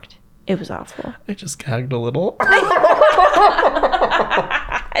shocked. It was awful. I just gagged a little.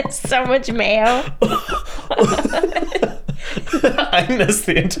 It's so much mayo. I missed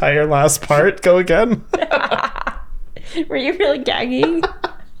the entire last part. Go again. Were you really gagging?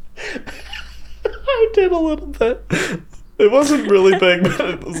 I did a little bit. It wasn't really big, but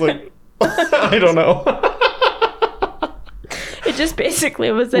it was like... I don't know. It just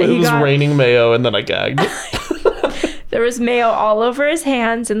basically was that It was raining mayo and then I gagged. There was mayo all over his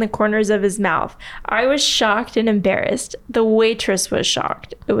hands and the corners of his mouth. I was shocked and embarrassed. The waitress was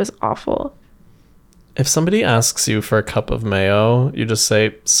shocked. It was awful. If somebody asks you for a cup of mayo, you just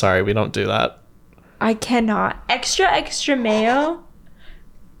say, "Sorry, we don't do that." I cannot. Extra mayo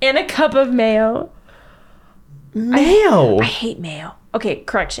and a cup of mayo. Mayo? I hate mayo. Okay,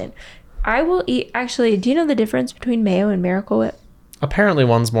 correction. I will eat... Actually, do you know the difference between mayo and Miracle Whip? Apparently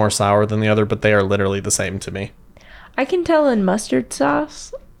one's more sour than the other, but they are literally the same to me. I can tell in mustard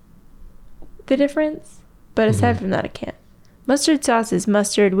sauce the difference, but aside from that, I can't. Mustard sauce is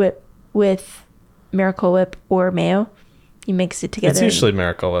mustard whip with Miracle Whip or mayo. You mix it together. It's usually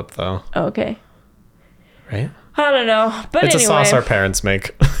Miracle Whip, though. Oh, okay. Right? I don't know, but It's anyway. a sauce our parents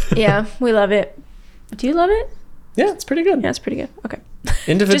make. Yeah, we love it. Do you love it? Yeah, it's pretty good. Yeah, it's pretty good. Okay.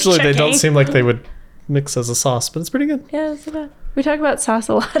 Individually, Just they don't checking. seem like they would mix as a sauce, but it's pretty good. Yeah, it's not bad. We talk about sauce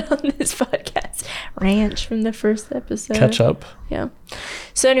a lot on this podcast. Ranch from the first episode. Ketchup. Yeah.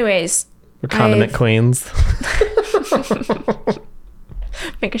 So anyways. We're condiment queens.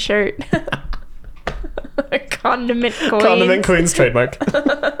 Make a shirt. Condiment Queens. Condiment Queens trademark.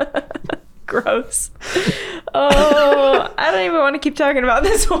 Gross. Oh, I don't even want to keep talking about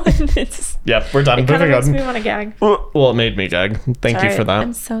this one. Yep, we're done. It kind of Moving makes on. me want to gag. Well, it made me gag. Thank you for that.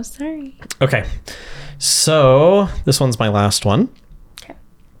 I'm so sorry. Okay. So this one's my last one. Okay.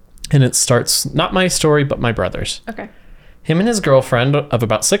 And it starts, not my story, but my brother's. Okay. Him and his girlfriend of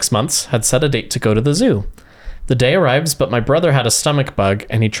about 6 months had set a date to go to the zoo. The day arrives, but my brother had a stomach bug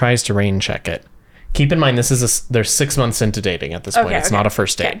and he tries to rain check it. Keep in mind, they're 6 months into dating at this point. It's not a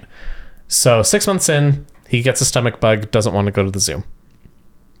first date. Okay. So 6 months in, he gets a stomach bug, doesn't want to go to the zoo.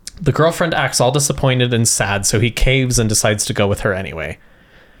 The girlfriend acts all disappointed and sad, so he caves and decides to go with her anyway.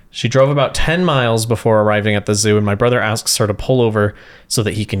 She drove about 10 miles before arriving at the zoo, and my brother asks her to pull over so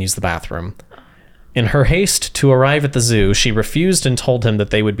that he can use the bathroom. In her haste to arrive at the zoo, she refused and told him that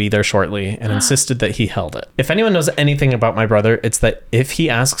they would be there shortly and insisted that he held it. If anyone knows anything about my brother, it's that if he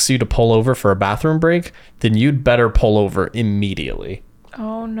asks you to pull over for a bathroom break, then you'd better pull over immediately.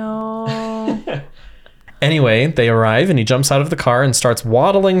 Oh, no. Anyway, they arrive and he jumps out of the car and starts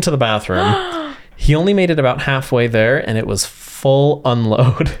waddling to the bathroom. He only made it about halfway there and it was full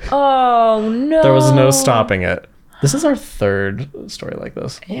unload. Oh, no. There was no stopping it. This is our third story like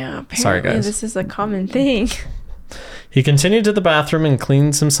this. Yeah, apparently Sorry, guys. This is a common thing. He continued to the bathroom and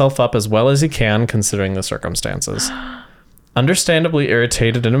cleans himself up as well as he can considering the circumstances. Understandably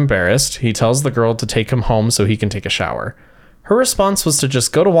irritated and embarrassed, he tells the girl to take him home so he can take a shower. Her response was to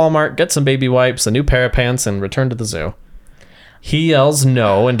just go to Walmart, get some baby wipes, a new pair of pants, and return to the zoo. He yells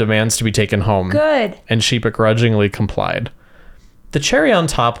no and demands to be taken home. Good. And she begrudgingly complied. The cherry on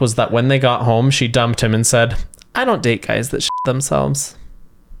top was that when they got home, she dumped him and said, "I don't date guys that shit themselves."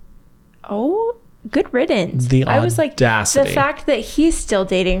 Oh, good riddance. The I was like, audacity. the fact that he's still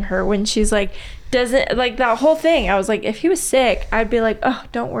dating her when she's like, doesn't, like, that whole thing. I was like, if he was sick, I'd be like, oh,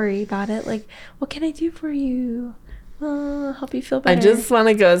 don't worry about it. Like, what can I do for you? Help you feel better. want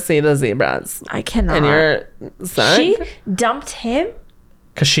to go see the zebras. I cannot. And you're She dumped him?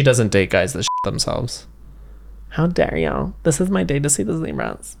 Because she doesn't date guys that shit themselves. How dare you? This is my day to see the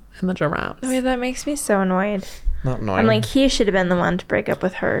zebras and the giraffes. I mean, that makes me so annoyed. Not annoying. I'm like, he should have been the one to break up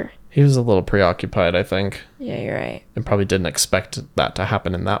with her. He was a little preoccupied, I think. Yeah, you're right. And probably didn't expect that to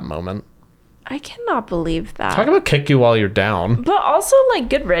happen in that moment. I cannot believe that. Talk about kick you while you're down. But also, like,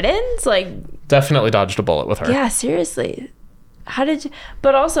 good riddance. Like, Definitely dodged a bullet with her. yeah, seriously. How did you...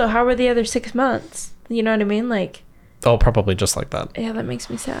 But also, how were the other 6 months? You know what I mean? Like... Oh, probably just like that. Yeah, that makes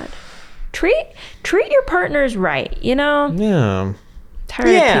me sad. Treat your partners right, you know? Yeah.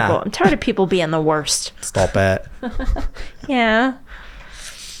 I'm tired of people being the worst. Stop it. Yeah.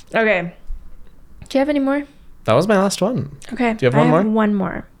 Okay. Do you have any more? That was my last one. Okay. Do you have one I more? have one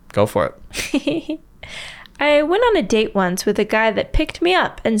more. Go for it. I went on a date once with a guy that picked me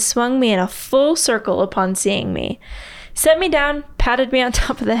up and swung me in a full circle upon seeing me. Set me down, patted me on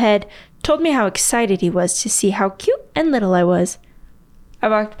top of the head, told me how excited he was to see how cute and little I was. I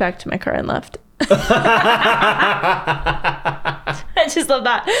walked back to my car and left. I just love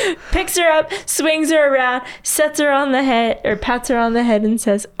that. Picks her up, swings her around, sets her on the head, or pats her on the head and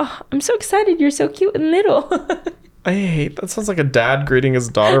says, "Oh, I'm so excited. You're so cute and little." I hate that. Sounds like a dad greeting his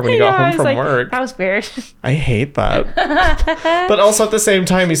daughter when he got home from work. That was weird. I hate that. But also at the same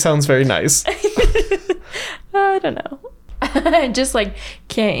time, he sounds very nice. I don't know. I just like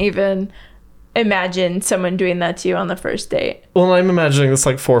can't even imagine someone doing that to you on the first date. Well, I'm imagining this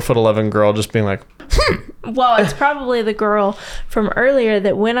like 4'11" girl just being like, Well, it's probably the girl from earlier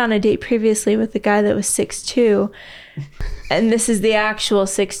that went on a date previously with the guy that was 6'2", and this is the actual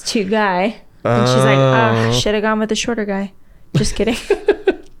 6'2" guy. And she's like, should have gone with the shorter guy. Just kidding.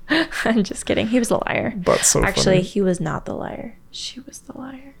 I'm just kidding. He was a liar. That's so Actually, funny. he was not the liar. She was the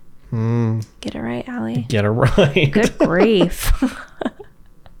liar. Get it right, Aly. Get it right. Good grief.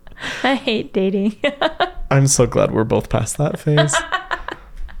 I hate dating. I'm so glad we're both past that phase.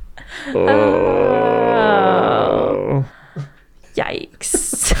 Oh.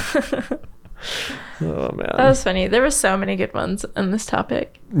 Yikes. Oh, man. That was funny. There were so many good ones on this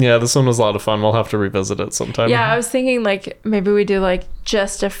topic. Yeah, this one was a lot of fun. We'll have to revisit it sometime. Yeah, I was thinking like maybe we do like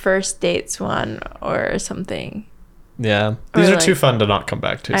just a first dates one or something. Yeah. These Or, are like, too fun to not come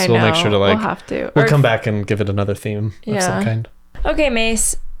back to. So I we'll know, make sure to like... we'll have to. We'll Or come if- back and give it another theme of some kind. Okay,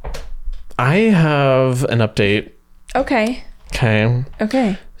 Mace. I have an update. Okay.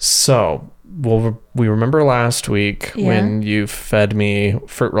 Okay. So, we remember last week when you fed me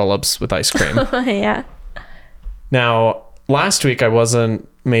fruit roll-ups with ice cream. Yeah. Now, last week I wasn't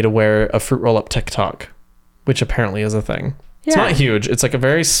made aware of fruit roll-up TikTok, which apparently is a thing. It's Yeah. not huge. It's like a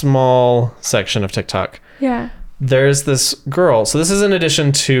very small section of TikTok. Yeah. There's this girl. So this is in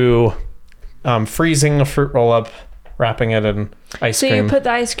addition to freezing a fruit roll up, wrapping it in ice So cream. you put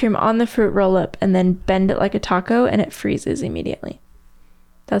the ice cream on the fruit roll up and then bend it like a taco and it freezes immediately.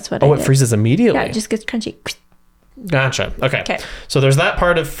 That's what I it did. freezes immediately. Yeah, it just gets crunchy. Gotcha. Okay. Okay. So there's that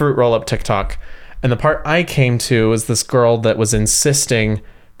part of fruit roll up TikTok. And the part I came to was this girl that was insisting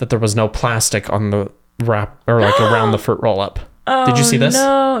that there was no plastic on the wrap or like around the fruit roll up. Did you see this?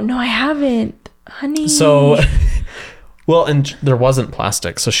 No, I haven't. Honey. So, well, and there wasn't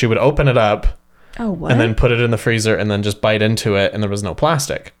plastic. So she would open it up Oh, what? and then put it in the freezer and then just bite into it and there was no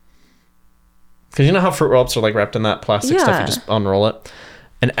plastic. Because you know how fruit roll-ups are like wrapped in that plastic stuff? Yeah. You just unroll it.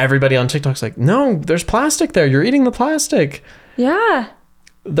 And everybody on TikTok's like, no, there's plastic there. You're eating the plastic. Yeah.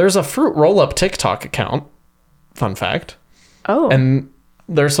 There's a fruit roll-up TikTok account. Fun fact. Oh. And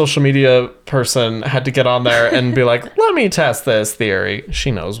their social media person had to get on there and be like, let me test this theory. She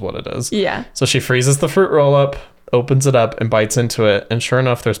knows what it is. yeah. So she freezes the fruit roll-up, opens it up, and bites into it. And sure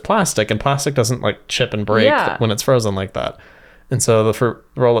enough, there's plastic. And plastic doesn't like chip and break Yeah. when it's frozen like that. And so the fruit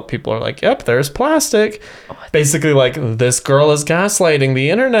roll-up people are like, yep, there's plastic. Basically like, this girl is gaslighting the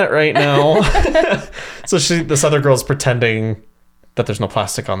internet right now. So this other girl's pretending that there's no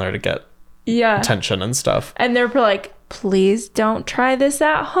plastic on there to get Yeah. attention and stuff. And they're like, please don't try this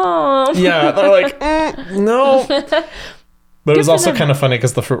at home. Yeah, they're like, no. But it was for also them. kind of funny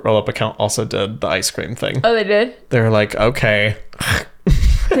because the fruit roll-up account also did the ice cream thing. Oh, they did? They were like, okay.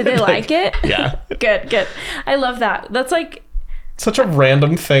 Did they like it? Yeah. Good. I love that. That's like, Such a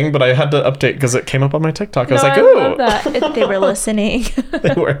random thing, but I had to update because it came up on my TikTok. I was like, I ooh. love that. They were listening.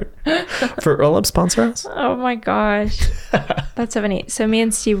 They were. Fruit roll-up sponsor us? Oh my gosh. That's so funny. So me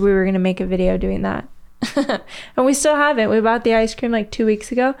and Steve, we were going to make a video doing that. And we still haven't. We bought the ice cream like 2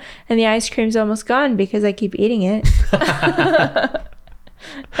 weeks ago and the ice cream's almost gone because I keep eating it. But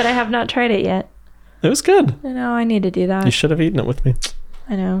I have not tried it yet. It was good. I know, I need to do that. You should have eaten it with me.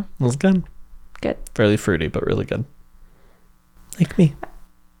 I know. It was good. Good. Fairly fruity, but really good. Like me.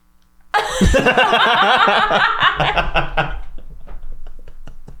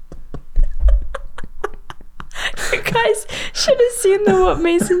 You guys should have seen what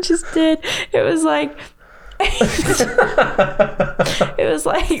Mason just did. It was like it was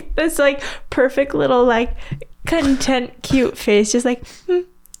like this like perfect little like content cute face, just like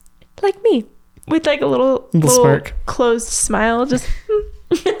like me, with like a little smirk, closed smile, just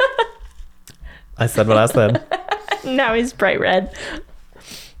I said what I said. Now he's bright red.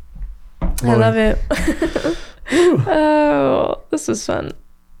 I love it. Oh, this was fun.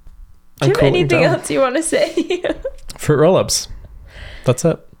 Do you have anything else you want to say? Fruit roll-ups. That's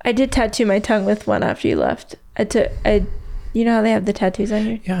it. I did tattoo my tongue with one after you left. You know how they have the tattoos on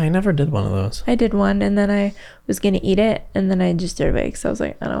your... Yeah, I never did one of those. I did one and then I was going to eat it and then I just threw it away because I was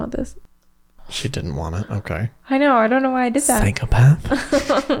like, I don't want this. She didn't want it. Okay. I know. I don't know why I did that.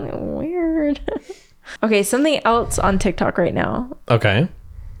 Psychopath. Weird. Okay, something else on TikTok right now Okay.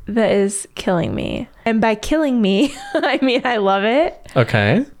 that is killing me. And by killing me, I mean I love it.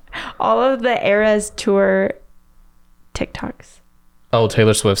 Okay. All of the Eras Tour TikToks. Oh,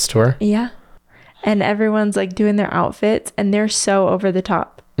 Taylor Swift's tour? Yeah. And everyone's like doing their outfits and they're so over the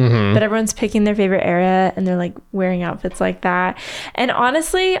top. Mm-hmm. But everyone's picking their favorite era and they're like wearing outfits like that. And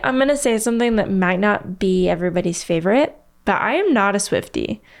honestly, I'm going to say something that might not be everybody's favorite, but I am not a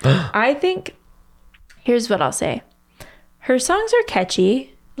Swiftie. I think, here's what I'll say. Her songs are catchy.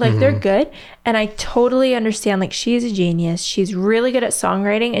 Like, they're good. And I totally understand, like, she's a genius. She's really good at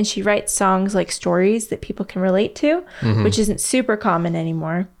songwriting and she writes songs like stories that people can relate to, which isn't super common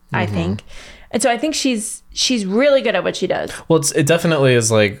anymore, I think. And so I think she's really good at what she does. Well, it definitely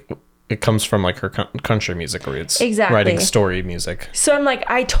is like, it comes from like her country music roots. Exactly. Writing story music. So I'm like,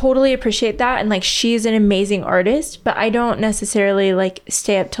 I totally appreciate that. And like, she's an amazing artist, but I don't necessarily like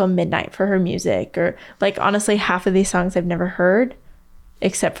stay up till midnight for her music, or like, honestly, half of these songs I've never heard,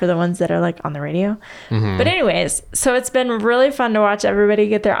 except for the ones that are like on the radio. But anyways, so it's been really fun to watch everybody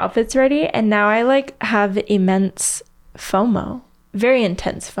get their outfits ready. And now I like have immense FOMO, very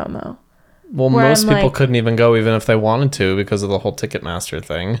intense FOMO. Well, where most I'm people like, couldn't even go even if they wanted to because of the whole Ticketmaster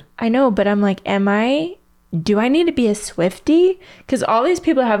thing. I know, but I'm like, do I need to be a Swiftie? Because all these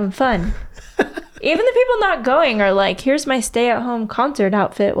people are having fun. Even the people not going are like, here's my stay-at-home concert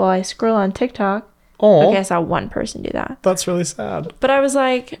outfit while I scroll on TikTok. Oh, Okay, I saw one person do that. that's really sad. But I was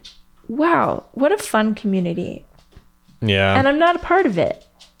like, wow, what a fun community. Yeah. And I'm not a part of it.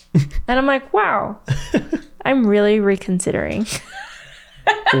 And I'm like, wow, I'm really reconsidering.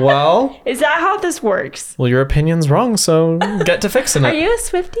 Well, Is that how this works? your opinion's wrong, so get to fixing it. Are you a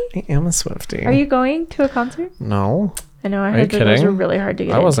Swiftie? I am a Swiftie. Are you going to a concert? No. I know, I you heard that those kidding? were really hard to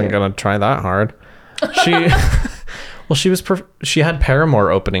get I wasn't into. going to try that hard. She... Well, she had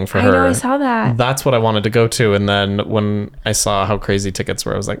Paramore opening for her. I know, I saw that. That's what I wanted to go to, and then when I saw how crazy tickets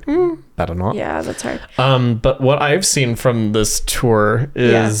were, I was like, better not. Yeah, that's hard. But what I've seen from this tour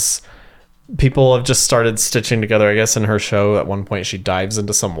is people have just started stitching together. I guess in her show at one point she dives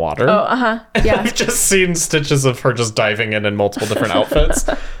into some water. Yeah. I've just seen stitches of her just diving in multiple different outfits.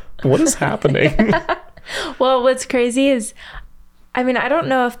 What is happening? Well, what's crazy is, I mean, I don't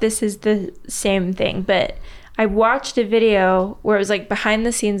know if this is the same thing, but I watched a video where it was like behind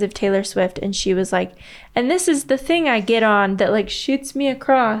the scenes of Taylor Swift, and she was like, and this is the thing I get on that like shoots me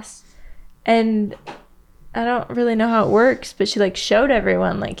across, and I don't really know how it works, but she like showed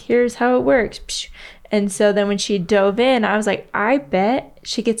everyone like, here's how it works. And so then when she dove in, I was like, I bet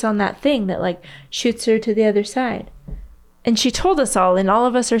she gets on that thing that like shoots her to the other side. And she told us all, and all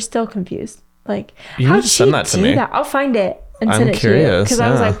of us are still confused. Like, you need to send that to me. I'll find it and send I'm it curious, to you. Because I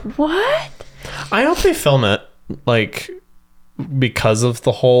was like, what? I hope they film it, like, because of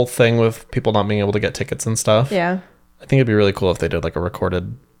the whole thing with people not being able to get tickets and stuff. Yeah. I think it'd be really cool if they did like a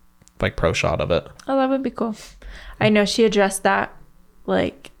recorded, like, pro shot of it. Oh, that would be cool. I know she addressed that.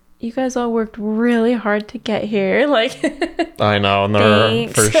 Like, you guys all worked really hard to get here. Like, I know, in their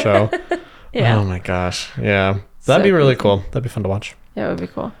first show. Yeah. Oh my gosh. Yeah. That'd be really cool. That'd be fun to watch. Yeah, it would be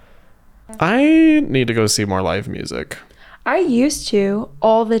cool. I need to go see more live music. I used to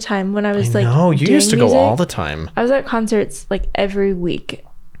all the time when I was like, no, you used to go all the time. I was at concerts like every week.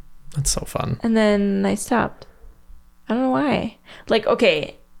 That's so fun. And then I stopped. I don't know why. Like,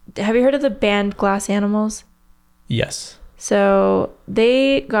 okay, have you heard of the band Glass Animals? Yes. So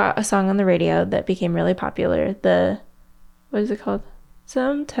they got a song on the radio that became really popular. What is it called?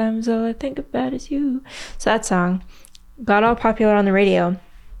 Sometimes all I think about is you. So that song got all popular on the radio.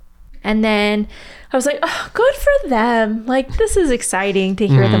 And then I was like, oh, good for them. Like, this is exciting to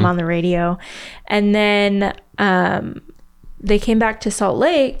hear them on the radio. And then they came back to Salt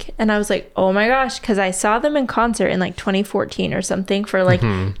Lake, and I was like, oh my gosh, because I saw them in concert in like 2014 or something for like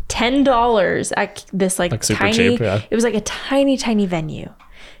 $10 at this like super tiny, cheap, yeah. It was like a tiny venue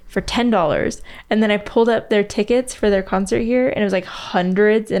for $10. And then I pulled up their tickets for their concert here, and it was like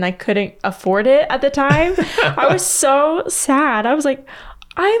hundreds, and I couldn't afford it at the time. I was so sad. I was like,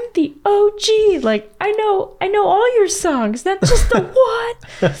 I'm the OG. Like, I know all your songs, not just the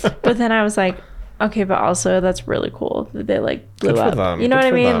one. But then I was like, okay, but also that's really cool that they like blew up. Them. You know Good what I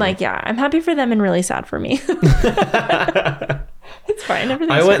for mean? them. Like, yeah, I'm happy for them and really sad for me. It's fine.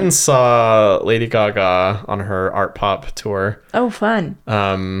 Everything's I went fine. and saw Lady Gaga on her art pop tour. Oh, fun.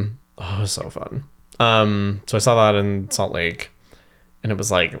 It was so fun. So I saw that in Salt Lake, and it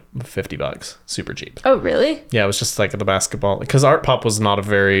was like $50, super cheap. Oh, really? Yeah, it was just like the basketball, because art pop was not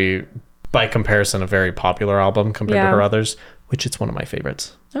by comparison, a very popular album compared to her others, which it's one of my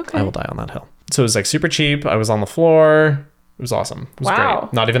favorites. Okay. I will die on that hill. So it was like super cheap. I was on the floor. It was awesome. It was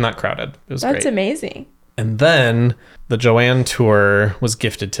great. Not even that crowded. It was great. That's amazing. And then the Joanne tour was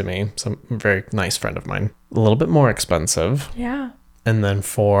gifted to me. Some very nice friend of mine. A little bit more expensive. Yeah. And then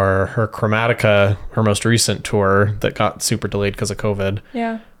for her Chromatica, her most recent tour that got super delayed because of COVID,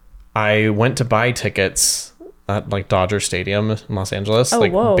 Yeah. I went to buy tickets at like Dodger Stadium in Los Angeles,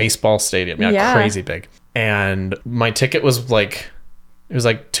 like whoa. baseball stadium. Yeah, crazy big. And my ticket was like, it was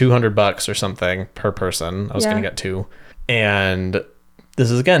like $200 or something per person. I was going to get two. And this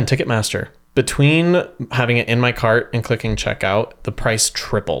is again, Ticketmaster. Between having it in my cart and clicking checkout, the price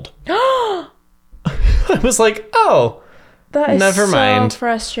tripled. I was like, oh, That is never mind. so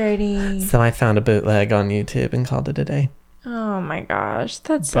frustrating. So I found a bootleg on YouTube and called it a day. Oh my gosh,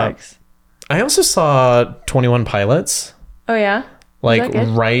 that sucks. I also saw 21 Pilots. Oh yeah? Like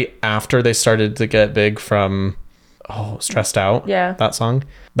right after they started to get big from Stressed Out. Yeah. That song.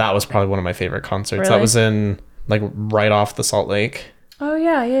 That was probably one of my favorite concerts. Really? That was in like right off the Salt Lake. Oh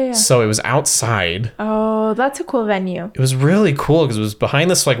yeah. So it was outside. Oh, that's a cool venue. It was really cool because it was behind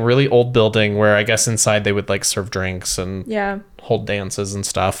this like really old building where I guess inside they would like serve drinks and hold dances and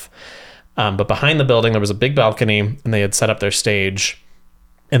stuff. But behind the building there was a big balcony, and they had set up their stage.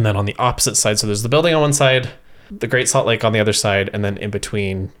 And then on the opposite side, so there's the building on one side, the Great Salt Lake on the other side, and then in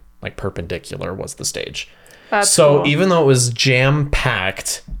between, like perpendicular, was the stage. That's so cool. Even though it was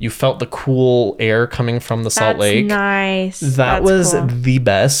jam-packed, you felt the cool air coming from the Salt Lake. Nice. That was cool. The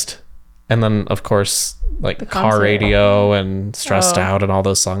best. And then, of course, like the Car concert. Radio and Stressed Out and all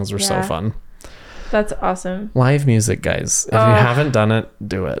those songs were so fun. That's awesome. Live music, guys. If you haven't done it,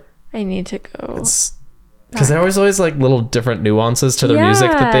 do it. I need to go. Because there was always like little different nuances to their music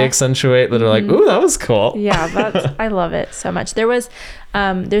that they accentuate that are like, ooh, that was cool. Yeah, I love it so much. There's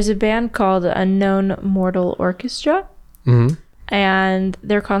a band called Unknown Mortal Orchestra, and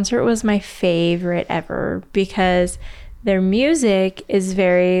their concert was my favorite ever because their music is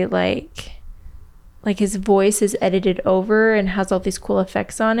very like his voice is edited over and has all these cool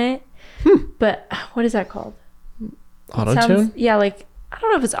effects on it. But what is that called? Auto-tune? Yeah, like I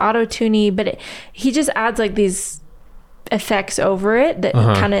don't know if it's auto-tuney, but he just adds like these effects over it that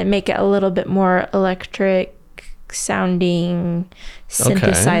kind of make it a little bit more electric sounding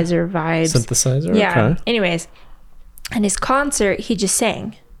synthesizer vibes. Synthesizer? Yeah. Okay. Anyways, in his concert, he just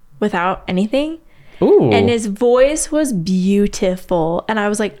sang without anything. Ooh. And his voice was beautiful. And I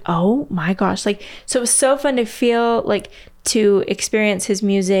was like, oh my gosh. Like, so it was so fun to feel like to experience his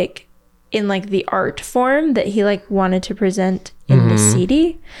music in like the art form that he like wanted to present in the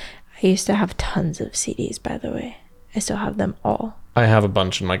CD. I used to have tons of CDs, by the way. I still have them all. I have a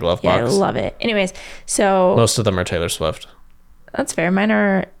bunch in my glove box. Yeah, I love it. Anyways, so most of them are Taylor Swift. that's fair. Mine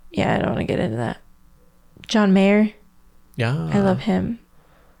are, yeah, I don't want to get into that. John Mayer. Yeah. I love him.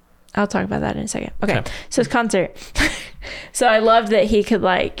 I'll talk about that in a second. Okay. Okay. So his concert. So I loved that he could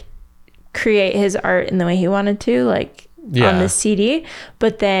like create his art in the way he wanted to, like on the CD,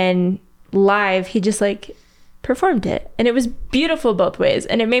 but then live he just like performed it, and it was beautiful both ways,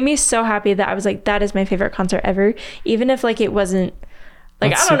 and it made me so happy that I was like, that is my favorite concert ever, even if like it wasn't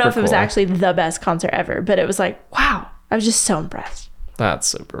like, That's I don't know if super it was cool. actually the best concert ever, but it was like, wow, I was just so impressed. That's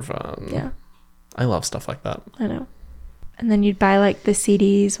super fun. Yeah, I love stuff like that. I know. And then you'd buy like the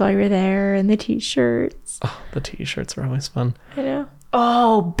CDs while you were there and the t-shirts. Oh, the t-shirts are always fun. I know.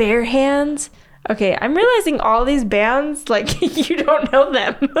 Oh, Bare Hands. Okay, I'm realizing all these bands, like, you don't know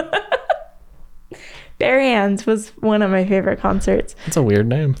them. Bare Hands was one of my favorite concerts. It's a weird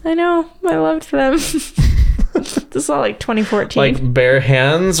name. I know. I loved them. This was all like 2014. Like bare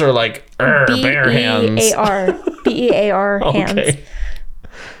hands or like bare hands? B-E-A-R. B-E-A-R hands. Okay.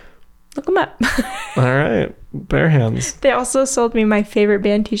 Look them up. All right. Bare hands. They also sold me my favorite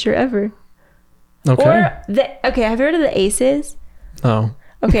band t-shirt ever. Okay. Okay, have you heard of the Aces? Oh.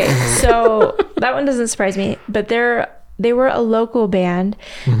 Okay, so that one doesn't surprise me, but they were a local band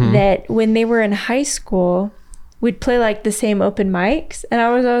that when they were in high school, we'd play like the same open mics, and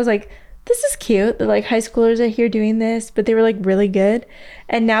I was like, this is cute that like high schoolers are here doing this, but they were like really good,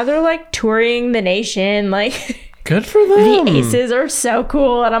 and now they're like touring the nation, like Good for them. the Aces are so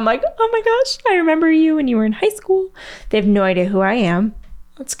cool, and I'm like, oh my gosh, I remember you when you were in high school. They have no idea who I am.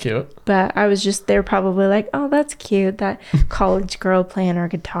 That's cute. But I was just, they're probably like, oh, that's cute. That college girl playing her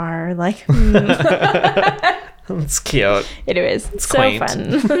guitar. Like, That's cute. anyways, it's so quaint. fun.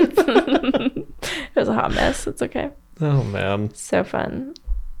 It was a hot mess. It's okay. Oh, man. So fun.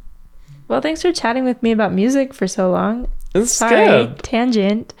 Well, thanks for chatting with me about music for so long. It's Sorry, good.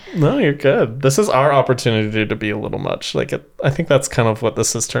 tangent. No, you're good. This is our opportunity to be a little much. Like, I think that's kind of what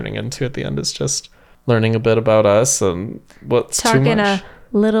this is turning into at the end, is just learning a bit about us and what's Talking too much. a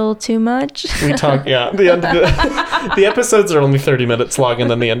little too much. We talk, yeah. The end of the episodes are only 30 minutes long,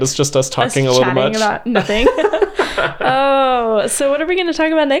 and then the end is just us talking Us a little chatting much. about nothing. Oh, so what are we going to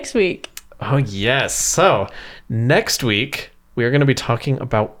talk about next week? Oh, yes. So, next week, we are going to be talking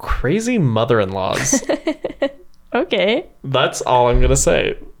about crazy mother-in-laws. Okay. That's all I'm going to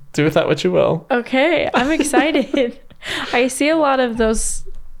say. Do with that what you will. Okay, I'm excited. I see a lot of those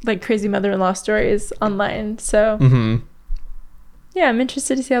like crazy mother-in-law stories online, so yeah, I'm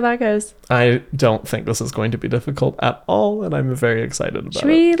interested to see how that goes. I don't think this is going to be difficult at all, and I'm very excited about Should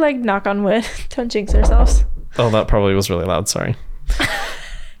we like knock on wood? Don't jinx ourselves. Oh, that probably was really loud. Sorry.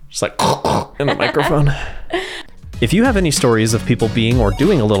 Just like in the microphone. If you have any stories of people being or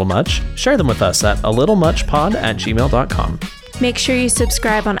doing a little much, share them with us at alittlemuchpod@gmail.com. Make sure you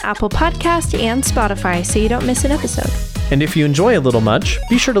subscribe on Apple Podcast and Spotify so you don't miss an episode. And if you enjoy a little much,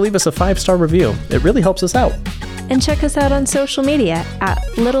 be sure to leave us a 5-star review. It really helps us out. And check us out on social media at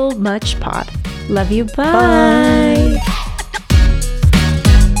Little Much Pod. Love you. Bye.